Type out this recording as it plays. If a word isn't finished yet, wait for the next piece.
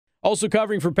Also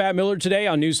covering for Pat Miller today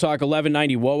on News Talk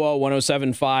 1190 WOWO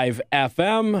 107.5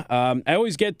 FM. I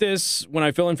always get this when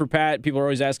I fill in for Pat. People are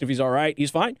always asking if he's all right. He's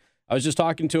fine. I was just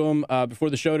talking to him before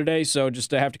the show today, so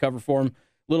just to have to cover for him. A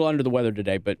little under the weather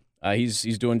today, but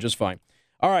he's doing just fine.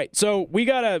 All right, so we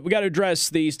gotta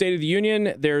address the State of the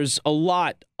Union. There's a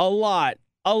lot of lies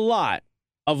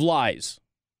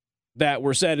that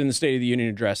were said in the State of the Union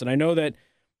address, and I know that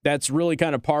that's really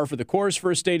kind of par for the course for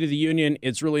a State of the Union.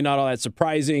 It's really not all that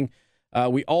surprising.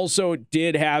 We also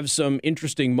did have some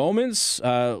interesting moments.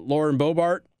 Lauren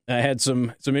Boebert had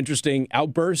some interesting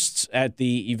outbursts at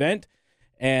the event,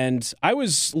 and I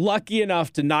was lucky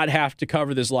enough to not have to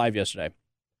cover this live yesterday.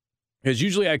 Because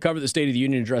usually I cover the State of the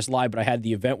Union address live, but I had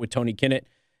the event with Tony Kinnett,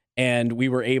 and we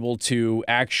were able to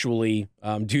actually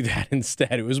do that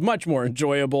instead. It was much more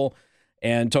enjoyable.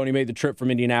 And Tony made the trip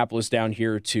from Indianapolis down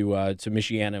here to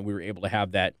Michiana. We were able to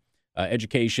have that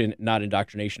education, not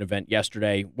indoctrination event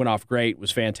yesterday. Went off great. Was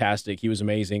fantastic. He was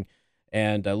amazing.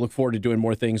 And I look forward to doing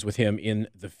more things with him in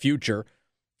the future.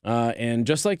 And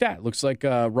just like that, looks like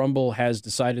Rumble has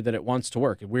decided that it wants to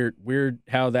work. Weird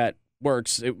how that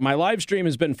works. My live stream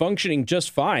has been functioning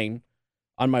just fine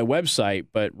on my website,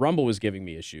 but Rumble was giving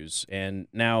me issues, and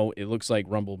now it looks like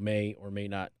Rumble may or may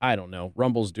not. I don't know.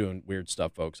 Rumble's doing weird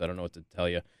stuff, folks. I don't know what to tell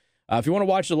you. If you want to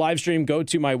watch the live stream, go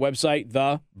to my website,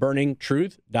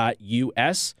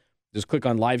 theburningtruth.us. Just click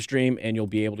on live stream, and you'll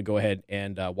be able to go ahead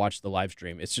and watch the live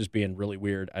stream. It's just being really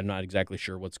weird. I'm not exactly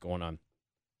sure what's going on.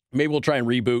 Maybe we'll try and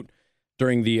reboot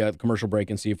during the commercial break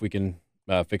and see if we can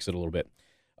fix it a little bit.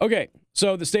 Okay,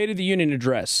 so the State of the Union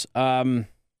address.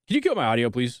 Can you kill my audio,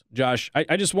 please, Josh?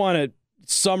 I just want to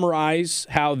summarize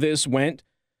how this went.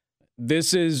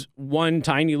 This is one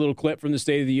tiny little clip from the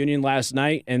State of the Union last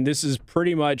night, and this is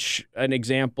pretty much an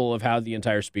example of how the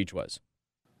entire speech was.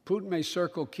 Putin may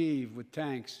circle Kyiv with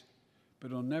tanks,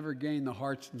 but he'll never gain the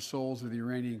hearts and souls of the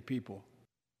Iranian people.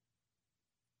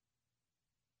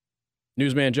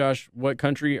 Newsman Josh, what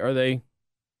country are they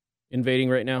invading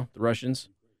right now? The Russians?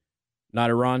 Not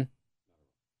Iran?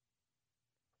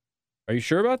 Are you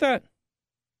sure about that?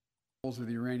 Of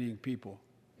the Iranian people.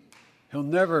 He'll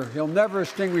never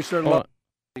extinguish their love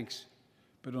tanks,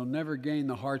 but he'll never gain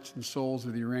the hearts and souls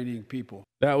of the Iranian people.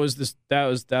 That was the State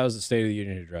of the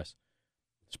Union address.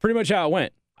 It's pretty much how it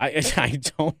went. I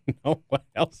don't know what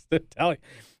else to tell you.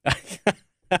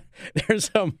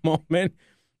 There's a moment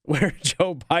where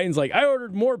Joe Biden's like, I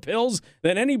ordered more pills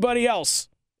than anybody else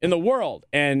in the world.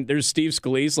 And there's Steve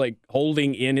Scalise like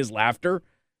holding in his laughter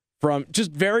from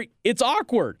just it's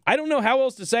awkward. I don't know how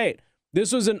else to say it.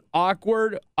 This was an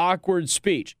awkward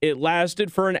speech. It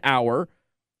lasted for an hour,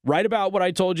 right about what I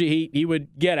told you he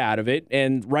would get out of it.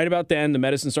 And right about then, the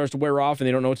medicine starts to wear off and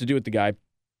they don't know what to do with the guy.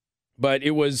 But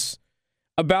it was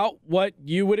about what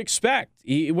you would expect.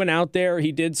 He went out there,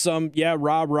 he did some,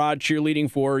 rah-rah cheerleading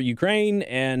for Ukraine,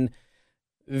 and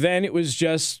then it was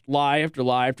just lie after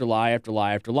lie after lie after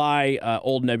lie after lie,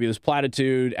 old nebulous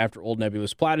platitude after old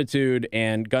nebulous platitude,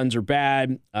 and guns are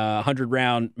bad,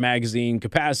 100-round magazine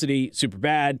capacity, super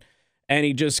bad, and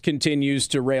he just continues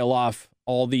to rail off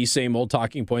all these same old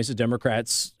talking points that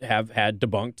Democrats have had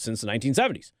debunked since the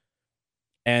 1970s.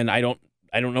 And I don't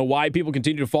know why people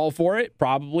continue to fall for it,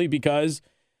 probably because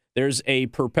there's a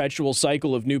perpetual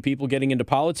cycle of new people getting into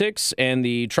politics, and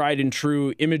the tried and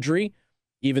true imagery,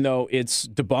 even though it's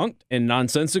debunked and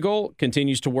nonsensical,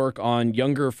 continues to work on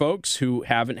younger folks who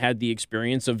haven't had the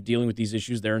experience of dealing with these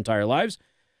issues their entire lives.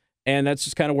 And that's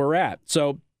just kind of where we're at.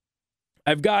 So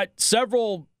I've got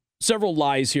several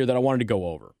lies here that I wanted to go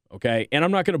over, okay? And I'm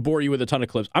not going to bore you with a ton of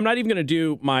clips. I'm not even going to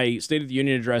do my State of the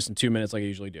Union address in 2 minutes like I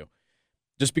usually do,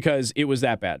 just because it was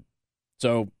that bad.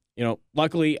 So,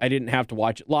 luckily I didn't have to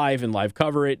watch it live and live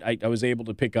cover it. I was able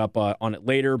to pick up on it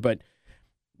later, but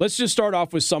let's just start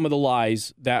off with some of the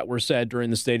lies that were said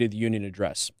during the State of the Union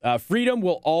address. Freedom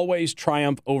will always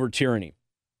triumph over tyranny.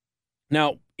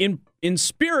 Now, in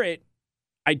spirit,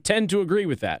 I tend to agree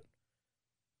with that,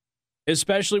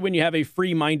 especially when you have a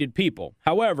free-minded people.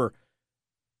 However,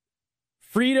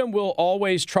 freedom will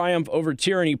always triumph over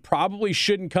tyranny probably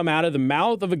shouldn't come out of the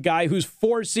mouth of a guy who's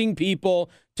forcing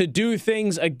people to do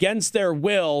things against their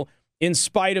will in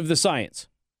spite of the science.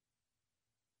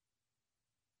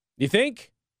 You think?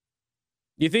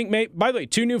 By the way,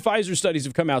 2 new Pfizer studies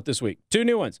have come out this week. 2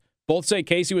 new ones. Both say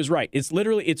Casey was right. It's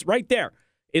right there.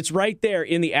 It's right there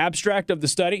in the abstract of the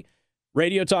study.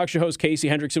 Radio talk show host Casey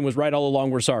Hendrickson was right all along.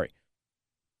 We're sorry.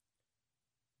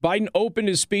 Biden opened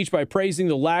his speech by praising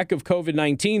the lack of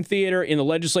COVID-19 theater in the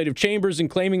legislative chambers and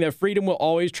claiming that freedom will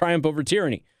always triumph over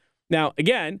tyranny. Now,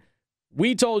 again,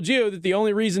 we told you that the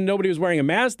only reason nobody was wearing a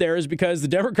mask there is because the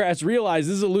Democrats realized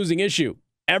this is a losing issue.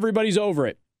 Everybody's over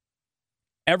it.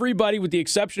 Everybody, with the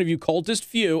exception of you cultist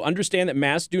few, understand that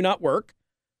masks do not work.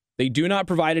 They do not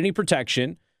provide any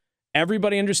protection.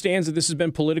 Everybody understands that this has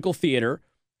been political theater.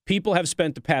 People have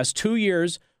spent the past 2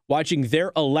 years watching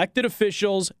their elected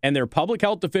officials and their public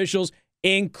health officials,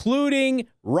 including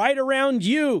right around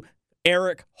you,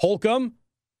 Eric Holcomb,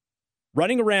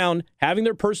 running around, having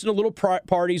their personal little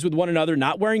parties with one another,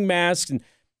 not wearing masks and,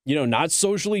 not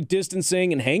socially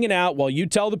distancing and hanging out while you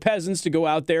tell the peasants to go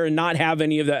out there and not have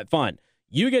any of that fun.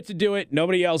 You get to do it.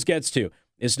 Nobody else gets to.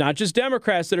 It's not just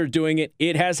Democrats that are doing it.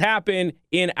 It has happened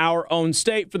in our own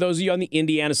state. For those of you on the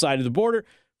Indiana side of the border,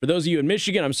 for those of you in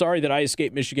Michigan, I'm sorry that I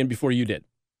escaped Michigan before you did.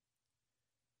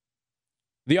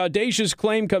 The audacious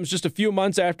claim comes just a few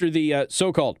months after the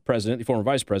so-called president, the former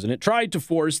vice president, tried to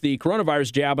force the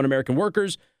coronavirus jab on American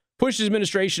workers, pushed his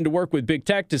administration to work with big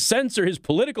tech to censor his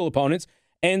political opponents,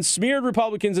 and smeared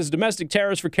Republicans as domestic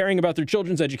terrorists for caring about their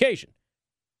children's education.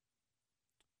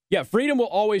 Yeah, freedom will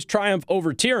always triumph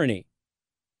over tyranny,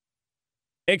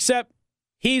 except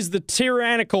he's the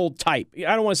tyrannical type.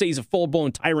 I don't want to say he's a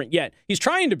full-blown tyrant yet. He's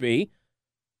trying to be.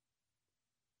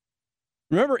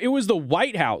 Remember, it was the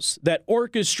White House that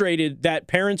orchestrated that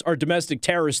parents are domestic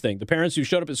terrorists thing. The parents who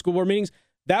showed up at school board meetings,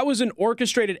 that was an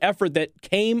orchestrated effort that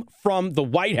came from the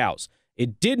White House.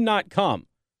 It did not come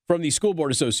from the school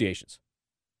board associations.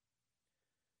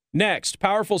 Next,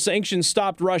 powerful sanctions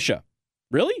stopped Russia.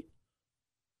 Really?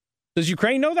 Does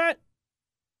Ukraine know that?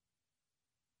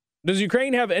 Does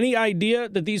Ukraine have any idea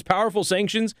that these powerful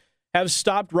sanctions have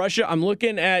stopped Russia? I'm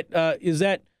looking at,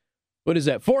 what is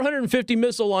that? 450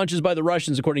 missile launches by the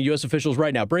Russians, according to U.S. officials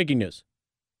right now. Breaking news.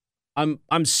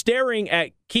 I'm staring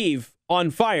at Kyiv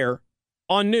on fire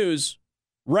on news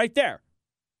right there.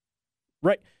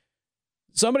 Right.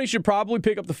 Somebody should probably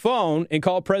pick up the phone and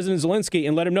call President Zelensky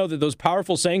and let him know that those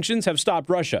powerful sanctions have stopped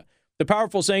Russia. The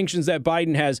powerful sanctions that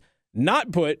Biden has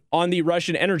not put on the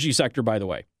Russian energy sector, by the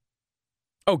way.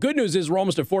 Oh, good news is we're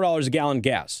almost at $4 a gallon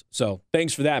gas. So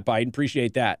thanks for that, Biden.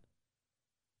 Appreciate that.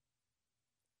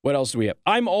 What else do we have?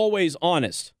 I'm always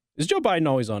honest. Is Joe Biden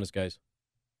always honest, guys?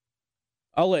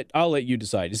 I'll let you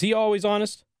decide. Is he always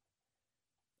honest?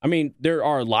 I mean, there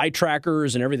are lie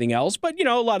trackers and everything else, but,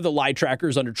 a lot of the lie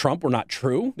trackers under Trump were not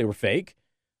true. They were fake.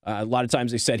 A lot of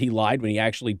times they said he lied when he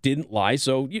actually didn't lie.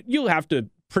 So you'll have to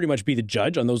pretty much be the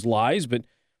judge on those lies. But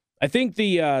I think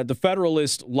the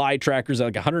Federalist lie trackers are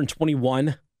like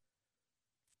 121.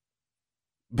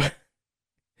 But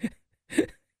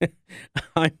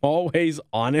I'm always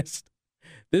honest.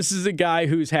 This is a guy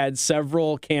who's had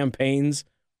several campaigns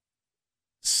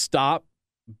stop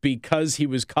because he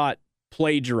was caught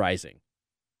plagiarizing.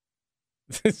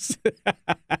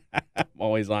 I'm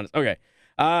always honest. Okay.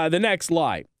 The next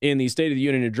lie in the State of the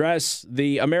Union address,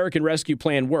 the American Rescue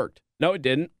Plan worked. No, it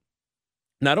didn't.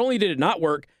 Not only did it not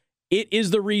work, it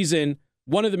is the reason,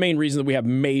 one of the main reasons that we have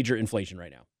major inflation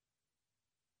right now.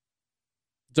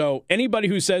 So anybody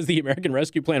who says the American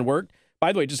Rescue Plan worked,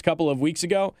 by the way, just a couple of weeks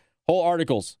ago, whole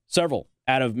articles, several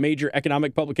out of major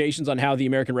economic publications on how the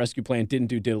American Rescue Plan didn't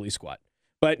do diddly squat.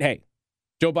 But hey,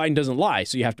 Joe Biden doesn't lie,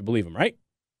 so you have to believe him, right?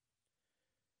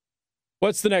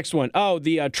 What's the next one? Oh,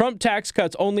 the Trump tax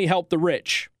cuts only help the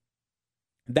rich.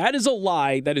 That is a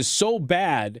lie that is so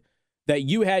bad that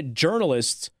you had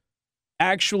journalists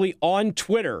actually on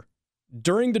Twitter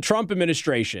during the Trump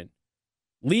administration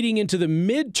leading into the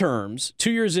midterms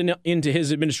 2 years into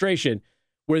his administration,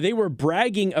 where they were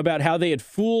bragging about how they had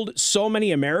fooled so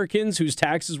many Americans whose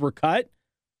taxes were cut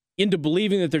into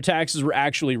believing that their taxes were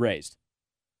actually raised.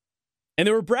 And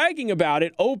they were bragging about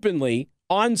it openly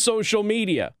on social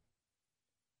media.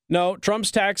 No,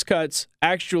 Trump's tax cuts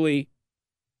actually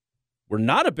were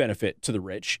not a benefit to the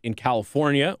rich in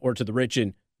California or to the rich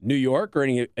in New York or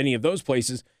any of those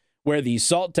places where the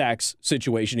SALT tax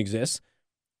situation exists.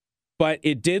 But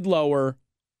it did lower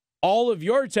all of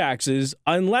your taxes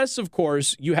unless, of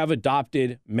course, you have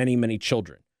adopted many, many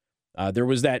children. There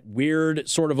was that weird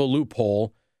sort of a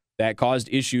loophole that caused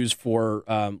issues for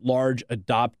large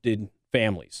adopted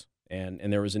families.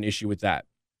 And there was an issue with that.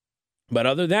 But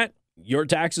other than that, your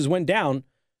taxes went down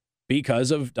because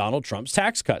of Donald Trump's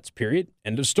tax cuts, period.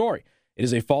 End of story. It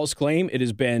is a false claim. It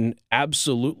has been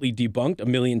absolutely debunked a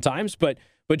million times. But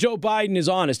Joe Biden is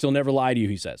honest. He'll never lie to you,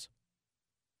 he says.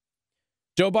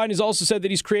 Joe Biden has also said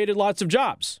that he's created lots of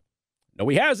jobs. No,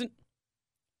 he hasn't.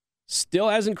 Still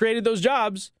hasn't created those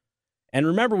jobs. And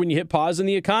remember, when you hit pause in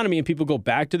the economy and people go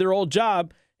back to their old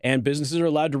job and businesses are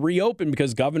allowed to reopen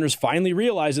because governors finally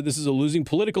realize that this is a losing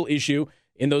political issue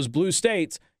in those blue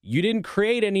states, you didn't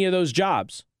create any of those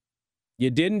jobs.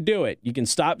 You didn't do it. You can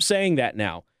stop saying that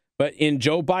now. But in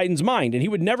Joe Biden's mind, and he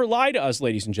would never lie to us,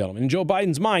 ladies and gentlemen, in Joe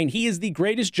Biden's mind, he is the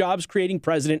greatest jobs-creating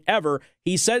president ever.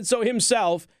 He said so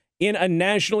himself in a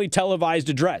nationally televised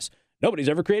address. Nobody's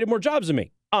ever created more jobs than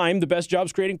me. I'm the best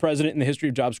jobs-creating president in the history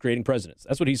of jobs-creating presidents.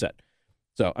 That's what he said.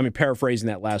 So, I mean, paraphrasing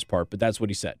that last part, but that's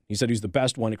what he said. He said he's the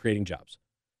best one at creating jobs,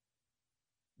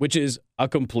 which is a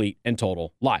complete and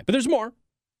total lie. But there's more.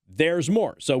 There's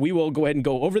more. So we will go ahead and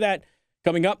go over that.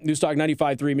 Coming up, News Talk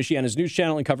 95.3, Michiana's news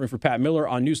channel, and covering for Pat Miller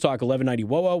on News Talk 1190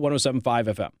 WOWO,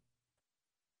 107.5 FM.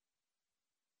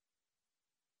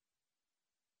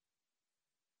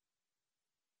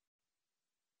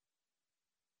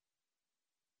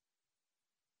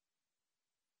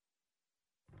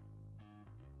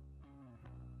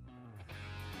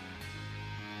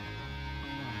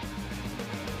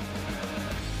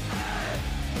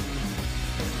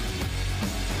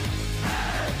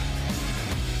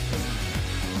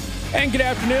 And good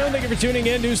afternoon. Thank you for tuning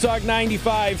in. News Talk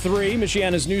 95.3,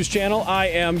 Michiana's news channel. I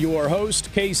am your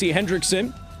host, Casey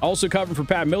Hendrickson. Also covering for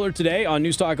Pat Miller today on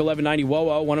News Talk 1190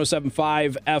 WOWO,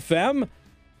 107.5 FM.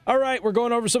 All right, we're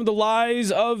going over some of the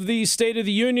lies of the State of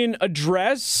the Union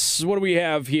address. What do we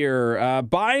have here?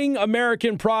 Buying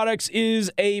American products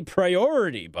is a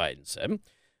priority, Biden said.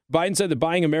 Biden said that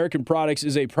buying American products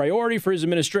is a priority for his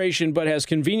administration, but has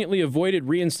conveniently avoided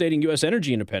reinstating U.S.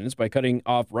 energy independence by cutting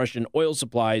off Russian oil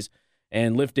supplies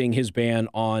and lifting his ban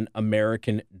on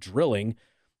American drilling.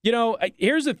 You know,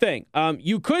 here's the thing.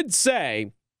 You could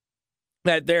say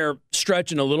that they're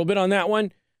stretching a little bit on that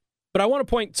one, but I want to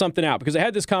point something out because I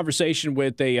had this conversation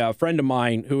with a friend of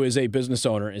mine who is a business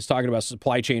owner and is talking about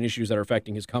supply chain issues that are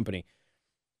affecting his company.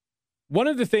 One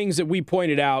of the things that we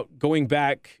pointed out going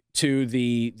back to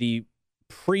the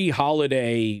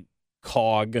pre-holiday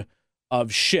cog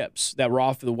of ships that were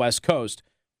off the West Coast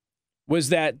was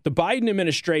that the Biden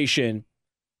administration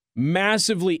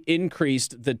massively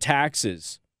increased the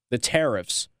taxes, the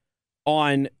tariffs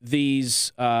on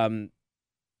these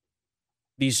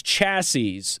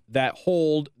chassis that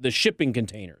hold the shipping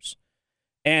containers.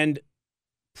 And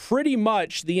pretty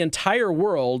much the entire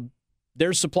world,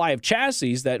 their supply of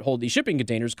chassis that hold these shipping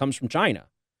containers comes from China.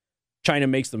 China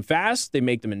makes them fast. They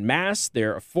make them in mass.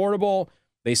 They're affordable.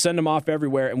 They send them off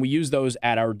everywhere, and we use those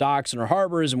at our docks and our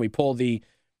harbors, and we pull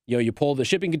you pull the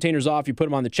shipping containers off, you put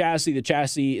them on the chassis. The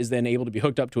chassis is then able to be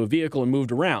hooked up to a vehicle and moved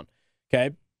around,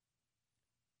 okay?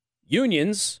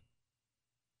 Unions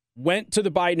went to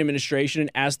the Biden administration and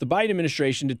asked the Biden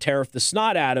administration to tariff the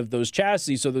snot out of those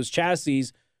chassis so those chassis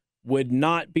would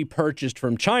not be purchased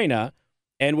from China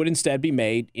and would instead be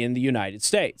made in the United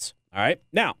States, all right?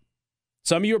 Now,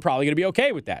 some of you are probably going to be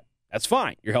okay with that. That's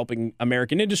fine. You're helping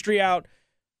American industry out.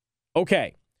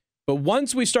 Okay. But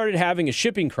once we started having a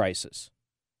shipping crisis,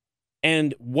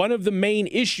 and one of the main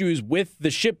issues with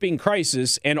the shipping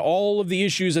crisis and all of the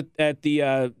issues at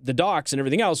the docks and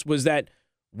everything else was that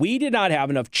we did not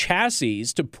have enough chassis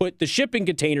to put the shipping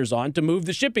containers on to move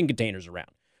the shipping containers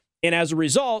around. And as a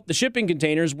result, the shipping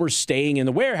containers were staying in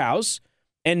the warehouse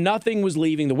and nothing was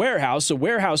leaving the warehouse. So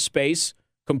warehouse space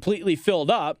completely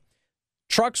filled up.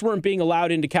 Trucks weren't being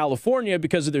allowed into California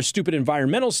because of their stupid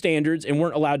environmental standards and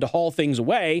weren't allowed to haul things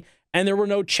away. And there were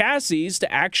no chassis to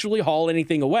actually haul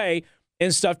anything away.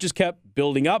 And stuff just kept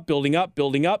building up.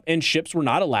 And ships were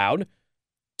not allowed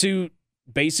to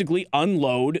basically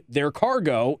unload their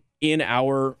cargo in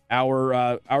our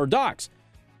docks.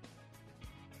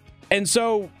 And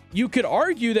so you could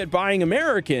argue that buying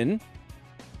American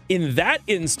in that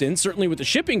instance, certainly with the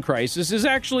shipping crisis, is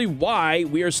actually why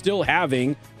we are still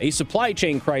having a supply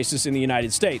chain crisis in the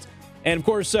United States. And of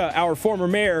course, our former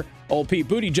mayor, old Pete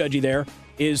Buttigieg there,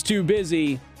 is too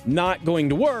busy not going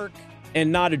to work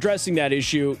and not addressing that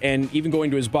issue and even going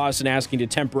to his boss and asking to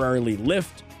temporarily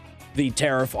lift the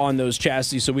tariff on those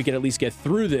chassis so we can at least get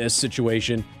through this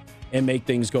situation and make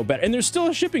things go better. And there's still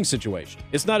a shipping situation.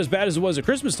 It's not as bad as it was at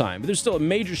Christmas time, but there's still a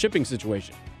major shipping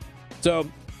situation. So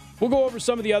we'll go over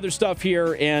some of the other stuff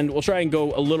here, and we'll try and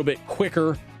go a little bit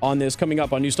quicker on this coming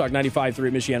up on News Talk 95.3,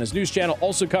 Michiana's news channel.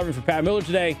 Also covering for Pat Miller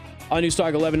today on News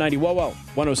Talk 1190 WOWO,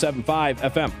 107.5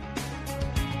 FM.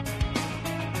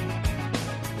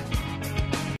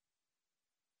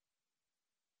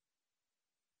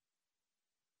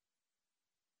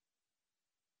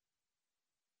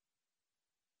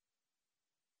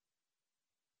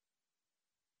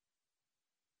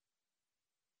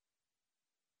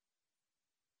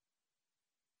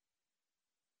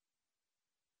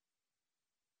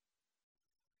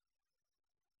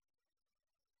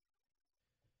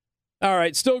 All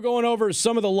right, still going over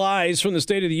some of the lies from the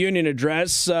State of the Union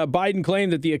address. Biden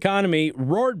claimed that the economy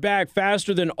roared back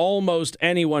faster than almost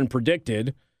anyone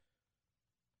predicted.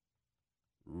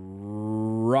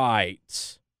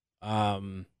 right.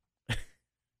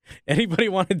 Anybody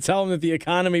want to tell them that the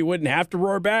economy wouldn't have to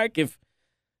roar back if,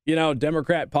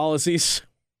 Democrat policies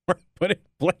were put in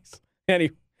place?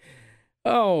 Anyway,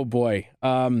 oh boy.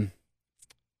 Don't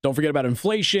forget about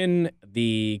inflation,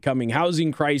 the coming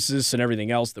housing crisis, and everything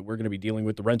else that we're going to be dealing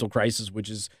with, the rental crisis, which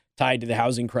is tied to the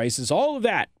housing crisis. All of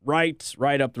that right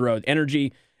up the road.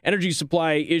 Energy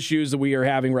supply issues that we are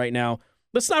having right now.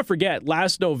 Let's not forget,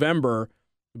 last November,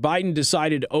 Biden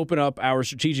decided to open up our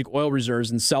strategic oil reserves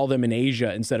and sell them in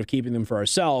Asia instead of keeping them for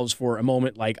ourselves for a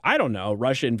moment like, I don't know,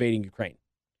 Russia invading Ukraine,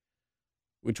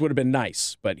 which would have been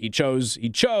nice, but he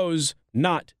chose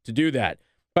not to do that.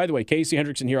 By the way, Casey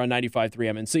Hendrickson here on 95.3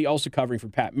 MNC, also covering for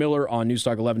Pat Miller on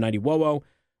Newstalk 1190 WOWO,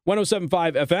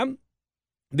 107.5 FM.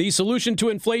 The solution to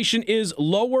inflation is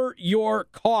lower your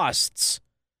costs.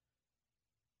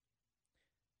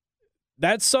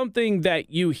 That's something that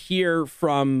you hear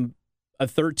from a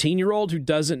 13-year-old who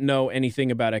doesn't know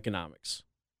anything about economics.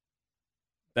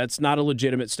 That's not a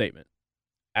legitimate statement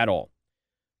at all.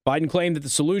 Biden claimed that the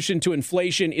solution to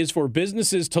inflation is for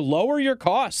businesses to lower your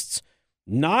costs,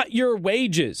 not your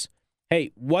wages.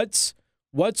 Hey, what's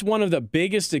one of the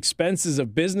biggest expenses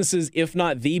of businesses, if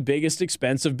not the biggest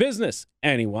expense of business?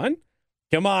 Anyone?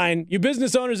 Come on, you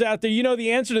business owners out there, you know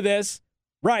the answer to this.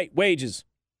 Right, wages.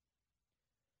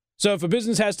 So if a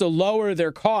business has to lower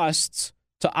their costs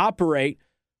to operate,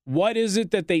 what is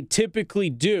it that they typically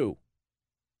do?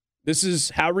 This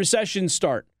is how recessions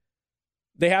start.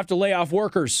 They have to lay off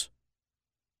workers.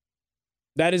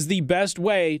 That is the best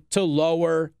way to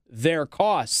lower their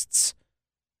costs.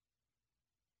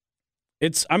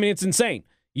 It's insane.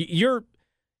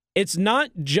 It's not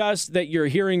just that you're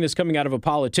hearing this coming out of a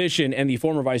politician and the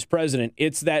former vice president.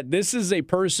 It's that this is a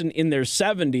person in their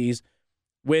 70s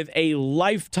with a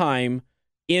lifetime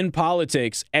in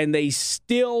politics, and they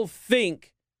still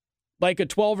think like a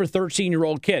 12 or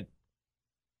 13-year-old kid.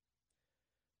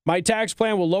 My tax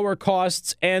plan will lower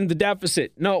costs and the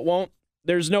deficit. No, it won't.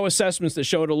 There's no assessments that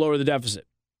show it'll lower the deficit.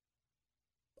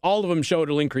 All of them show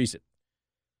it'll increase it.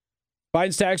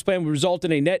 Biden's tax plan would result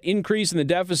in a net increase in the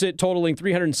deficit totaling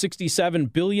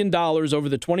 $367 billion over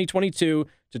the 2022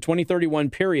 to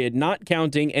 2031 period, not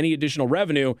counting any additional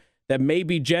revenue that may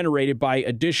be generated by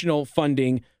additional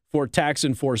funding for tax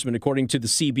enforcement, according to the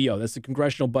CBO. That's the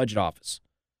Congressional Budget Office.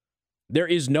 There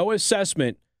is no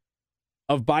assessment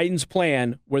of Biden's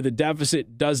plan where the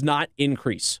deficit does not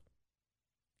increase.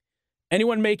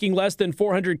 Anyone making less than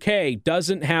 $400K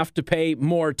doesn't have to pay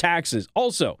more taxes.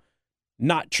 Also,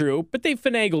 not true, but they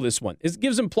finagle this one. It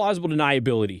gives them plausible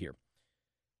deniability here.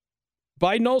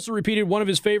 Biden also repeated one of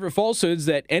his favorite falsehoods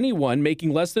that anyone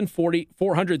making less than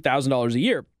 $400,000 a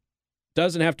year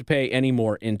doesn't have to pay any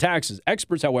more in taxes.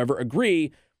 Experts, however,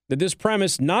 agree that this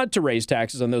premise not to raise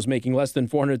taxes on those making less than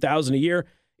 $400,000 a year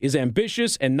is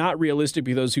ambitious and not realistic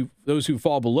because those who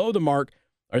fall below the mark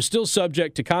are still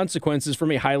subject to consequences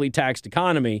from a highly taxed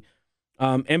economy.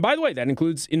 And by the way, that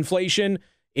includes inflation.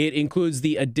 It includes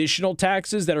the additional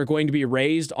taxes that are going to be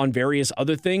raised on various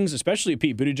other things, especially if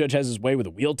Pete Buttigieg has his way with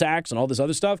a wheel tax and all this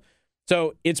other stuff.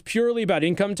 So it's purely about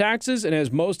income taxes. And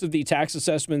as most of the tax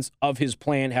assessments of his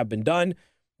plan have been done,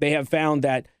 they have found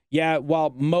that, yeah, while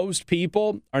most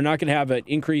people are not going to have an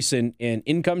increase in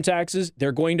income taxes,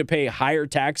 they're going to pay higher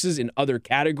taxes in other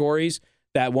categories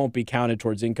that won't be counted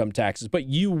towards income taxes. But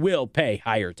you will pay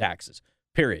higher taxes,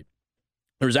 period.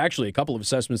 There's actually a couple of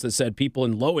assessments that said people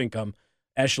in low-income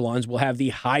echelons will have the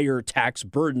higher tax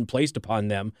burden placed upon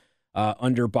them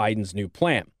under Biden's new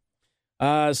plan.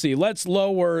 Let's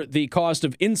lower the cost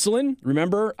of insulin.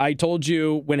 Remember, I told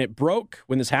you when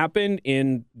this happened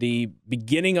in the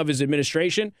beginning of his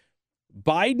administration,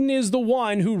 Biden is the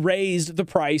one who raised the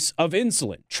price of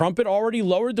insulin. Trump had already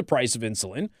lowered the price of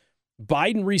insulin.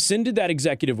 Biden rescinded that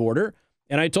executive order,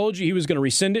 and I told you he was going to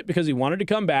rescind it because he wanted to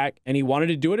come back and he wanted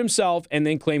to do it himself and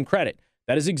then claim credit.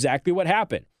 That is exactly what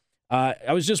happened.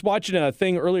 I was just watching a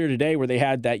thing earlier today where they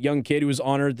had that young kid who was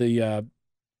honored, the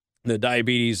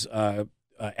diabetes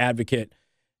advocate,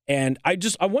 and I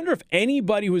wonder if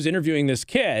anybody who was interviewing this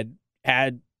kid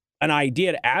had an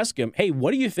idea to ask him, hey,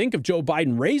 what do you think of Joe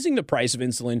Biden raising the price of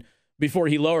insulin before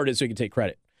he lowered it so he could take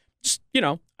credit? Just,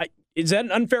 is that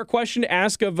an unfair question to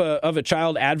ask of a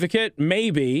child advocate?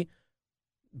 Maybe,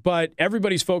 but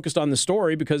everybody's focused on the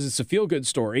story because it's a feel-good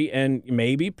story, and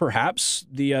maybe, perhaps,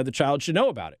 the child should know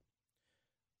about it.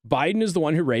 Biden is the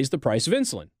one who raised the price of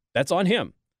insulin. That's on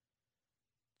him.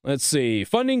 Let's see.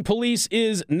 Funding police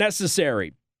is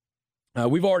necessary.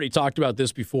 We've already talked about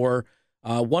this before.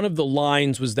 One of the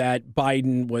lines was that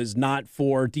Biden was not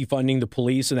for defunding the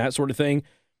police and that sort of thing.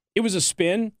 It was a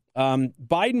spin.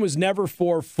 Biden was never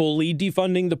for fully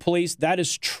defunding the police. That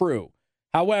is true.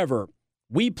 However,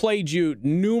 we played you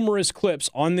numerous clips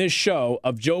on this show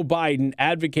of Joe Biden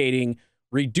advocating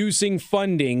reducing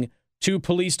funding to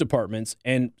police departments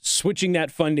and switching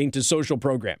that funding to social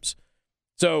programs.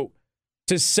 So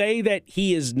to say that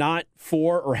he is not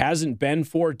for or hasn't been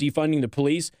for defunding the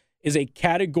police is a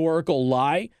categorical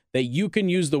lie that you can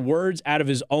use the words out of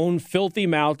his own filthy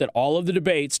mouth at all of the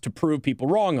debates to prove people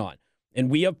wrong on. And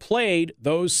we have played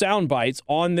those sound bites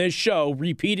on this show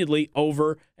repeatedly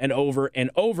over and over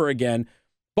and over again.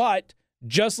 But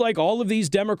just like all of these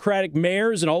Democratic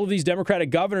mayors and all of these Democratic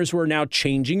governors who are now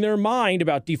changing their mind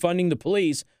about defunding the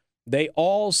police, they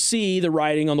all see the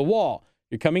writing on the wall.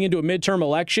 You're coming into a midterm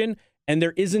election, and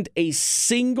there isn't a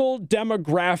single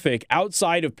demographic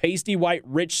outside of pasty white,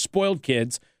 rich, spoiled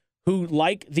kids who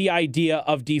like the idea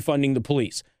of defunding the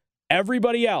police.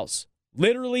 Everybody else,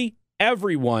 literally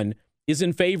everyone, is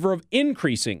in favor of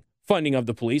increasing funding of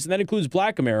the police, and that includes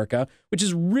Black America, which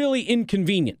is really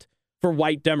inconvenient for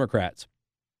white Democrats.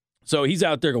 So he's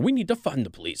out there going, we need to fund the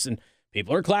police, and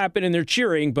people are clapping and they're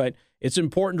cheering, but it's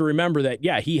important to remember that,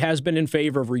 yeah, he has been in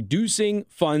favor of reducing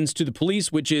funds to the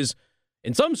police, which is,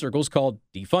 in some circles, called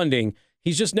defunding.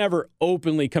 He's just never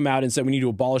openly come out and said we need to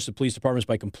abolish the police departments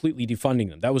by completely defunding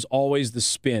them. That was always the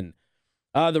spin.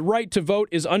 The right to vote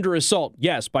is under assault.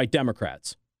 Yes, by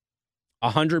Democrats.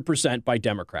 100% by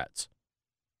Democrats.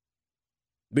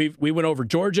 We went over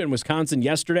Georgia and Wisconsin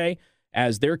yesterday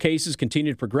as their cases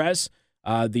continue to progress.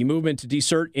 The movement to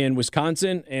desert in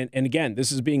Wisconsin, and again,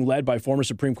 this is being led by former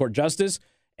Supreme Court Justice,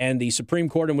 and the Supreme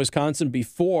Court in Wisconsin,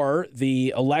 before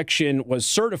the election was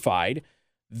certified,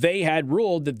 they had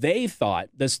ruled that they thought,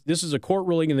 this is a court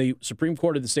ruling in the Supreme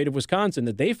Court of the state of Wisconsin,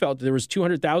 that they felt that there was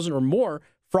 200,000 or more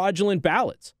fraudulent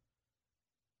ballots,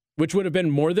 which would have been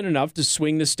more than enough to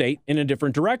swing the state in a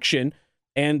different direction.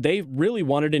 And they really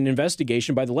wanted an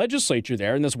investigation by the legislature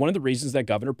there. And that's one of the reasons that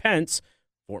Governor Pence,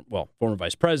 former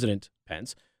Vice President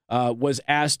Pence, was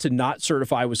asked to not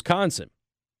certify Wisconsin.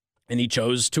 And he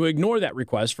chose to ignore that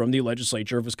request from the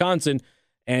legislature of Wisconsin.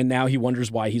 And now he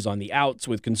wonders why he's on the outs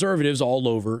with conservatives all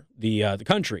over the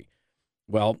country.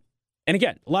 Well, and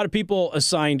again, a lot of people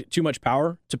assigned too much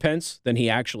power to Pence than he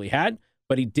actually had.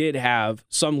 But he did have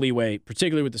some leeway,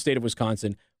 particularly with the state of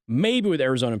Wisconsin, maybe with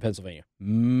Arizona and Pennsylvania.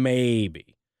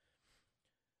 Maybe.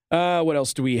 What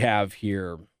else do we have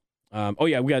here?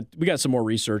 We got some more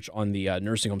research on the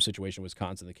nursing home situation in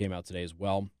Wisconsin that came out today as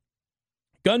well.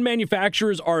 Gun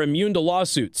manufacturers are immune to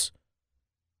lawsuits.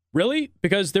 Really?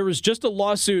 Because there was just a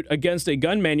lawsuit against a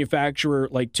gun manufacturer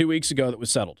like 2 weeks ago that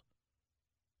was settled.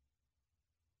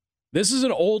 This is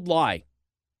an old lie.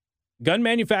 Gun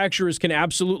manufacturers can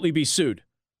absolutely be sued.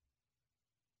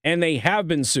 And they have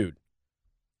been sued.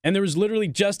 And there was literally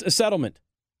just a settlement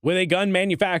with a gun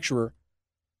manufacturer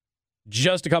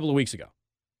just a couple of weeks ago.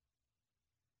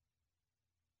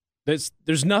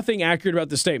 There's nothing accurate about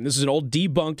this statement. This is an old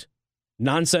debunked,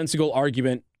 nonsensical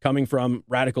argument coming from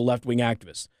radical left-wing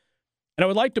activists. And I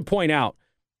would like to point out,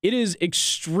 it is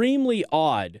extremely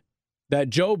odd that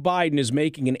Joe Biden is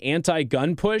making an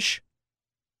anti-gun push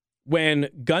when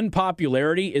gun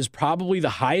popularity is probably the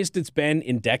highest it's been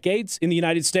in decades in the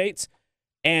United States.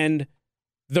 And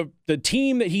the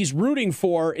team that he's rooting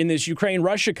for in this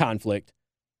Ukraine-Russia conflict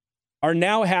are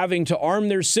now having to arm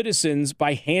their citizens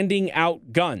by handing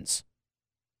out guns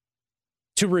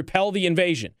to repel the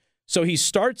invasion. So he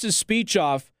starts his speech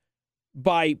off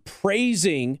by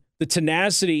praising the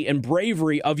tenacity and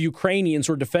bravery of Ukrainians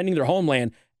who are defending their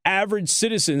homeland, average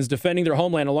citizens defending their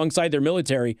homeland alongside their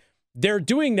military. They're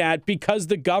doing that because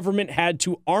the government had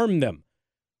to arm them.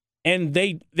 And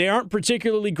they aren't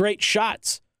particularly great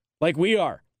shots like we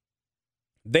are.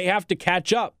 They have to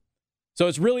catch up. So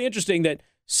it's really interesting that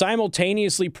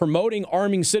simultaneously promoting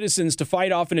arming citizens to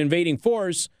fight off an invading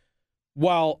force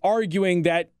while arguing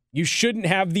that you shouldn't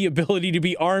have the ability to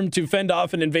be armed to fend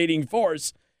off an invading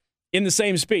force in the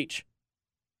same speech.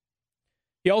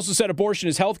 He also said abortion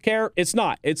is health care. It's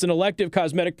not. It's an elective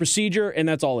cosmetic procedure, and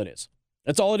that's all it is.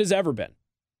 That's all it has ever been.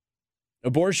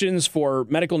 Abortions for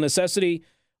medical necessity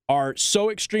are so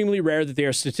extremely rare that they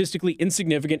are statistically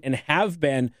insignificant and have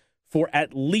been for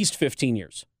at least 15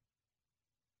 years.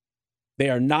 They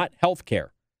are not health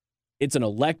care. It's an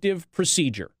elective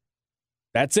procedure.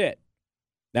 That's it.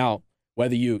 Now,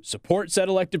 whether you support said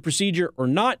elective procedure or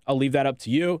not, I'll leave that up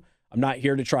to you. I'm not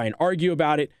here to try and argue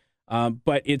about it,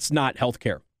 but it's not health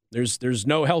care. There's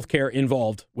no health care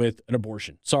involved with an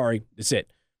abortion. Sorry, that's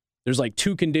it. There's like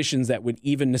 2 conditions that would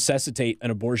even necessitate an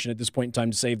abortion at this point in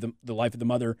time to save the life of the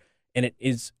mother, and it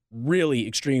is really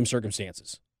extreme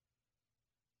circumstances.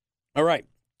 All right.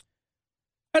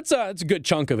 That's a good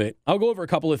chunk of it. I'll go over a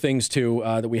couple of things, too,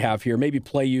 that we have here. Maybe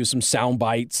play you some sound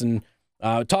bites and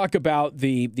talk about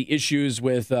the issues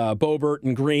with Boebert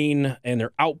and Green and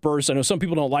their outbursts. I know some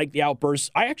people don't like the outbursts.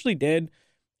 I actually did,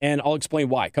 and I'll explain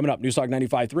why. Coming up, News Talk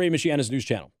 95.3, Michiana's news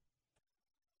channel.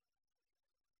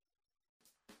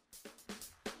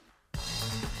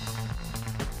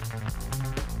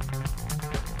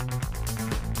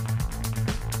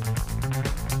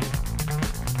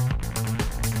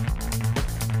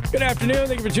 Good afternoon.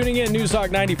 Thank you for tuning in. News Talk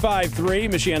 95.3,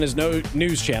 Michiana's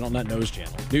news channel, not nose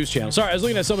channel, news channel. Sorry, I was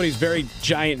looking at somebody's very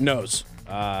giant nose,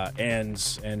 and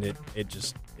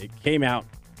it came out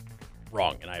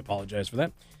wrong, and I apologize for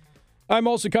that. I'm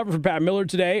also covering for Pat Miller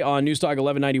today on News Talk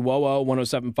 1190 WOWO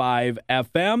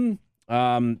 107.5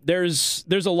 FM.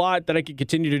 There's a lot that I could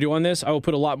continue to do on this. I will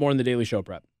put a lot more in the Daily Show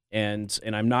prep, and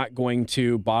I'm not going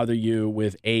to bother you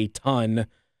with a ton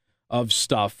of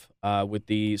stuff with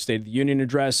the State of the Union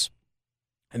address.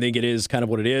 I think it is kind of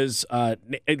what it is. I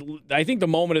think the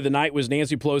moment of the night was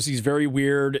Nancy Pelosi's very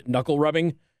weird knuckle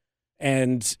rubbing,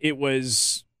 and it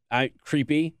was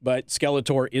creepy, but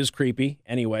Skeletor is creepy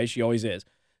anyway. She always is.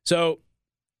 So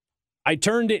I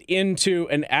turned it into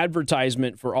an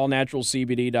advertisement for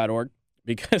allnaturalcbd.org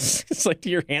because it's like, do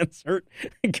your hands hurt?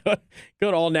 Go to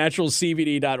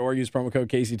allnaturalcbd.org, use promo code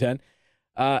Casey10.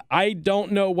 I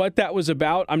don't know what that was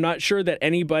about. I'm not sure that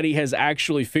anybody has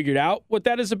actually figured out what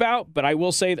that is about, but I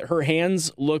will say that her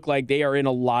hands look like they are in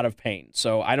a lot of pain.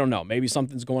 So I don't know. Maybe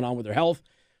something's going on with her health,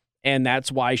 and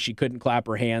that's why she couldn't clap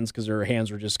her hands, because her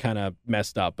hands were just kind of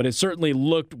messed up. But it certainly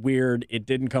looked weird. It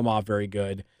didn't come off very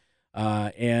good.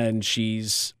 And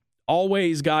she's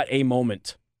always got a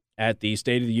moment at the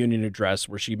State of the Union address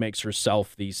where she makes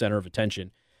herself the center of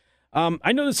attention.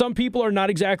 I know that some people are not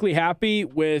exactly happy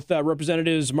with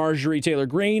Representatives Marjorie Taylor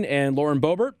Greene and Lauren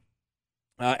Boebert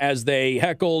as they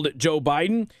heckled Joe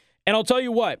Biden. And I'll tell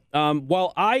you what,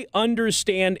 while I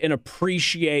understand and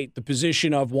appreciate the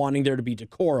position of wanting there to be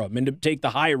decorum and to take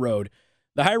the high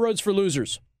road's for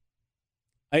losers.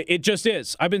 It just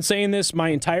is. I've been saying this my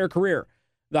entire career.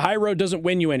 The high road doesn't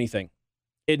win you anything.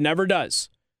 It never does.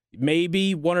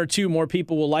 Maybe one or two more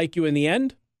people will like you in the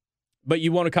end, but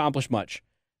you won't accomplish much.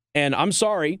 And I'm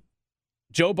sorry,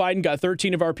 Joe Biden got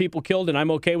 13 of our people killed, and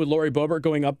I'm okay with Lori Boebert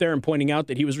going up there and pointing out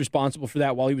that he was responsible for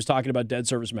that while he was talking about dead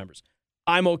service members.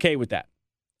 I'm okay with that.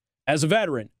 As a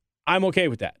veteran, I'm okay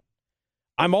with that.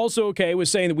 I'm also okay with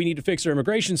saying that we need to fix our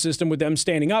immigration system with them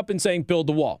standing up and saying, build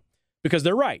the wall, because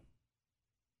they're right.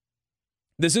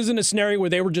 This isn't a scenario where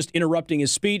they were just interrupting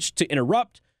his speech to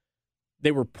interrupt.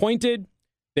 They were pointed.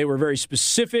 They were very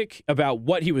specific about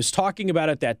what he was talking about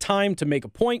at that time to make a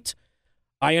point.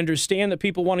 I understand that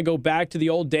people want to go back to the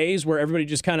old days where everybody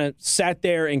just kind of sat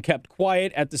there and kept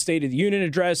quiet at the State of the Union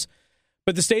address.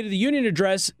 But the State of the Union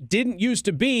address didn't used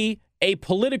to be a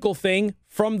political thing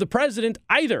from the president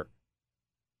either.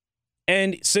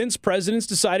 And since presidents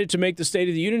decided to make the State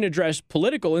of the Union address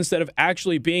political instead of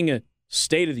actually being a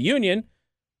State of the Union,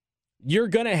 you're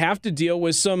going to have to deal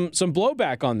with some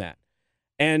blowback on that.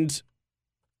 And,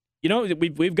 you know,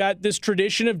 we've got this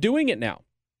tradition of doing it now.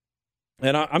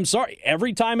 And I'm sorry,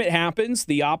 every time it happens,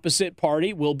 the opposite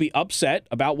party will be upset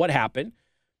about what happened.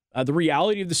 The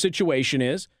reality of the situation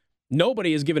is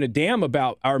nobody has given a damn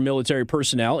about our military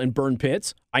personnel in burn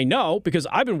pits. I know, because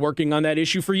I've been working on that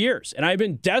issue for years, and I've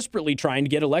been desperately trying to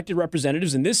get elected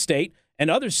representatives in this state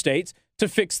and other states to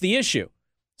fix the issue.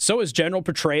 So has General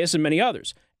Petraeus and many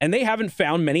others. And they haven't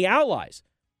found many allies.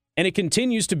 And it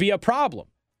continues to be a problem.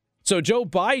 So Joe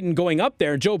Biden going up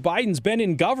there, and Joe Biden's been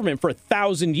in government for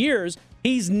 1,000 years.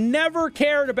 He's never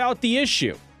cared about the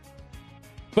issue.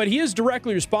 But he is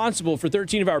directly responsible for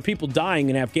 13 of our people dying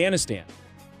in Afghanistan.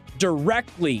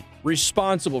 Directly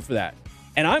responsible for that.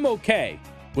 And I'm okay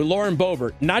with Lauren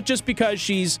Boebert, not just because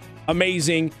she's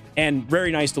amazing and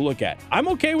very nice to look at. I'm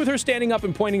okay with her standing up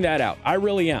and pointing that out. I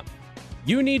really am.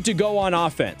 You need to go on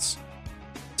offense.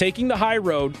 Taking the high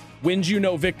road wins you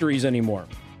no victories anymore.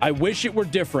 I wish it were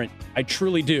different. I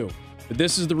truly do. But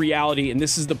this is the reality, and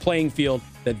this is the playing field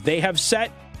that they have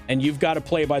set, and you've got to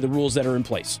play by the rules that are in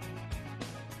place.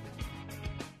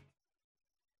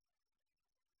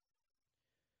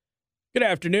 Good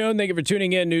afternoon. Thank you for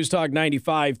tuning in. News Talk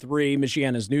 95.3,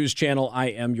 Michiana's news channel. I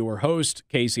am your host,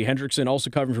 Casey Hendrickson, also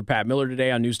covering for Pat Miller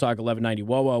today on News Talk 1190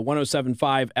 WOWO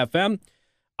 107.5 FM.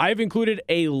 I've included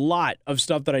a lot of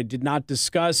stuff that I did not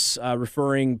discuss,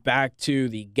 referring back to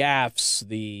the gaffes,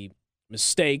 the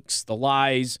mistakes, the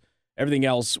lies, everything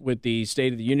else with the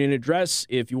State of the Union address.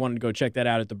 If you wanted to go check that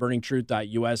out at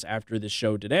theburningtruth.us after this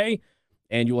show today,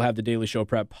 and you will have the Daily Show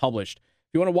prep published.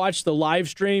 If you want to watch the live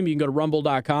stream, you can go to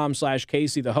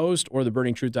rumble.com/Casey the host or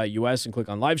theburningtruth.us and click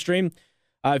on live stream.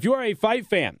 If you are a fight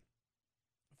fan,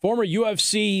 former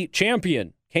UFC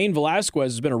champion Cain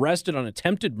Velasquez has been arrested on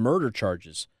attempted murder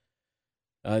charges.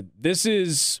 You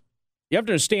have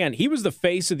to understand, he was the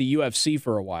face of the UFC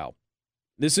for a while.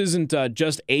 This isn't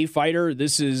just a fighter.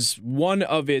 This is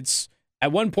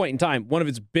at one point in time, one of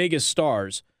its biggest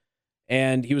stars.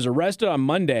 And he was arrested on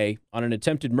Monday on an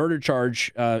attempted murder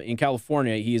charge in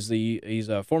California. He's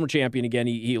a former champion again.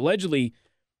 He allegedly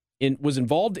was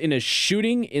involved in a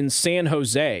shooting in San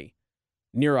Jose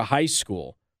near a high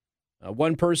school.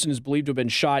 One person is believed to have been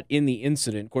shot in the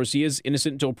incident. Of course, he is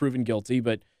innocent until proven guilty,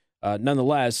 but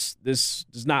nonetheless, this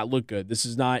does not look good. This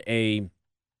is not a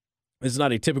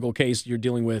typical case you're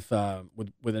dealing with an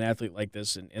athlete like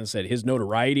this. And I said, his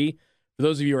notoriety. For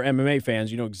those of you who are MMA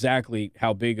fans, you know exactly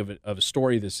how big of a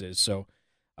story this is. So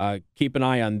keep an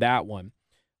eye on that one.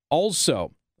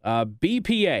 Also,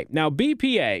 BPA. Now,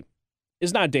 BPA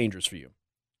is not dangerous for you.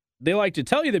 They like to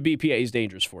tell you that BPA is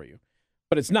dangerous for you,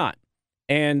 but it's not.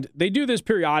 And they do this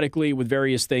periodically with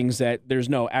various things that there's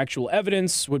no actual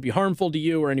evidence would be harmful to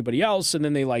you or anybody else, and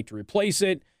then they like to replace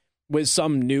it with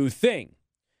some new thing.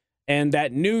 And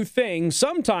that new thing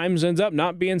sometimes ends up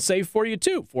not being safe for you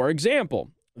too. For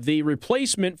example, the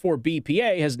replacement for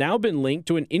BPA has now been linked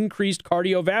to an increased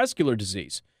cardiovascular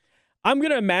disease. I'm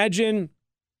going to imagine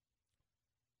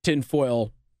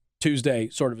tinfoil Tuesday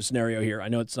sort of a scenario here. I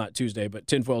know it's not Tuesday, but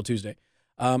tinfoil Tuesday.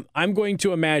 I'm going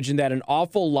to imagine that an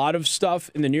awful lot of stuff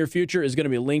in the near future is going to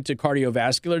be linked to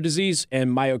cardiovascular disease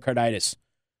and myocarditis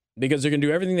because they're going to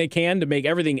do everything they can to make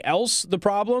everything else the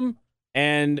problem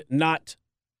and not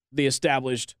the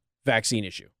established vaccine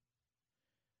issue.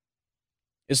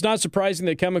 It's not surprising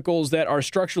that chemicals that are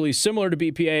structurally similar to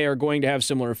BPA are going to have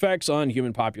similar effects on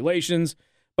human populations,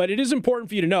 but it is important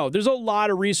for you to know there's a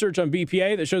lot of research on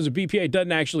BPA that shows that BPA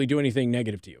doesn't actually do anything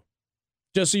negative to you,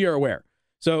 just so you're aware.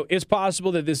 So it's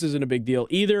possible that this isn't a big deal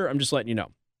either. I'm just letting you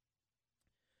know.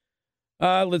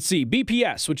 Let's see.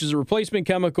 BPS, which is a replacement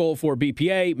chemical for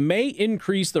BPA, may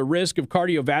increase the risk of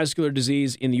cardiovascular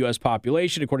disease in the U.S.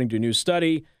 population, according to a new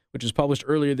study, which was published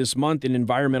earlier this month in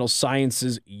Environmental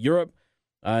Sciences Europe.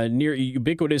 Near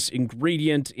ubiquitous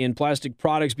ingredient in plastic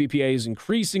products, BPA is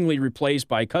increasingly replaced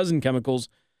by cousin chemicals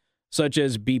such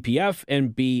as BPF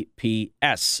and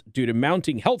BPS due to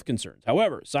mounting health concerns.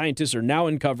 However, scientists are now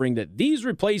uncovering that these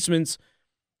replacements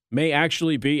may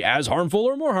actually be as harmful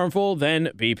or more harmful than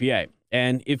BPA.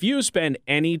 And if you spend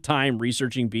any time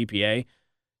researching BPA,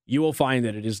 you will find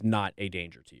that it is not a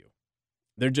danger to you.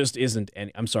 There just isn't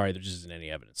any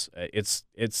evidence. It's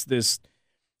this,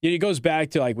 it goes back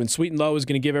to like when Sweet and Low is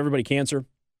going to give everybody cancer,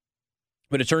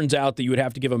 but it turns out that you would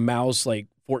have to give a mouse like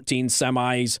 14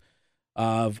 semis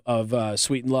of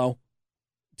Sweet and Low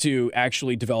to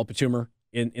actually develop a tumor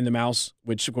in the mouse,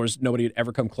 which of course nobody would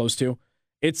ever come close to.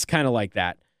 It's kind of like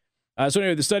that. So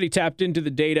anyway, the study tapped into the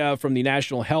data from the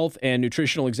National Health and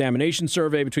Nutritional Examination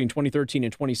Survey between 2013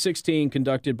 and 2016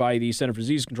 conducted by the Center for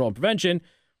Disease Control and Prevention.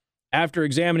 After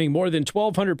examining more than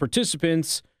 1,200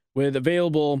 participants with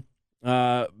available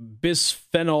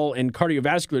bisphenol and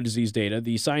cardiovascular disease data,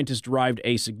 the scientists derived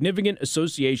a significant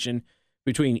association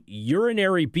between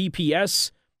urinary BPS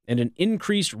and an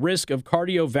increased risk of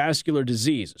cardiovascular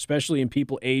disease, especially in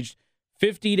people aged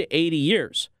 50 to 80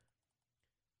 years.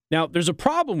 Now, there's a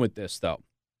problem with this, though.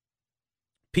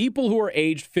 People who are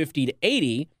aged 50 to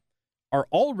 80 are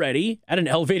already at an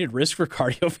elevated risk for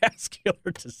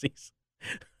cardiovascular disease.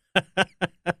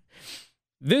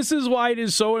 This is why it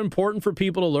is so important for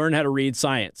people to learn how to read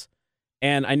science.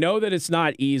 And I know that it's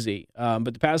not easy,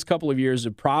 but the past couple of years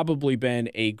have probably been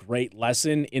a great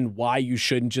lesson in why you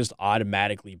shouldn't just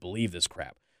automatically believe this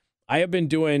crap. I have been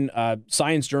doing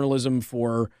science journalism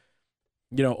for,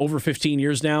 over 15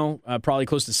 years now, probably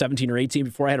close to 17 or 18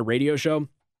 before I had a radio show.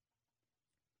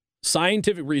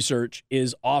 Scientific research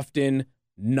is often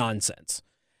nonsense.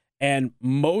 And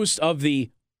most of the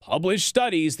published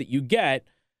studies that you get,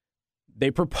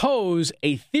 they propose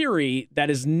a theory that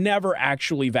is never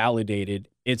actually validated.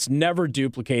 It's never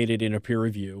duplicated in a peer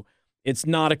review. It's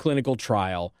not a clinical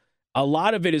trial. A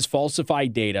lot of it is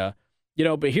falsified data,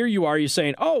 but here you are, you're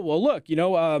saying, oh, well, look,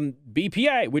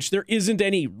 BPA, which there isn't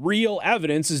any real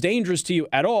evidence is dangerous to you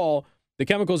at all. The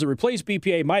chemicals that replace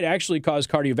BPA might actually cause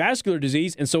cardiovascular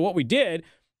disease. And so what we did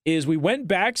is we went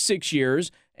back 6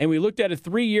 years and we looked at a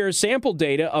 3-year sample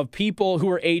data of people who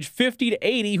are aged 50 to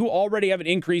 80 who already have an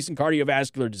increase in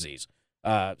cardiovascular disease.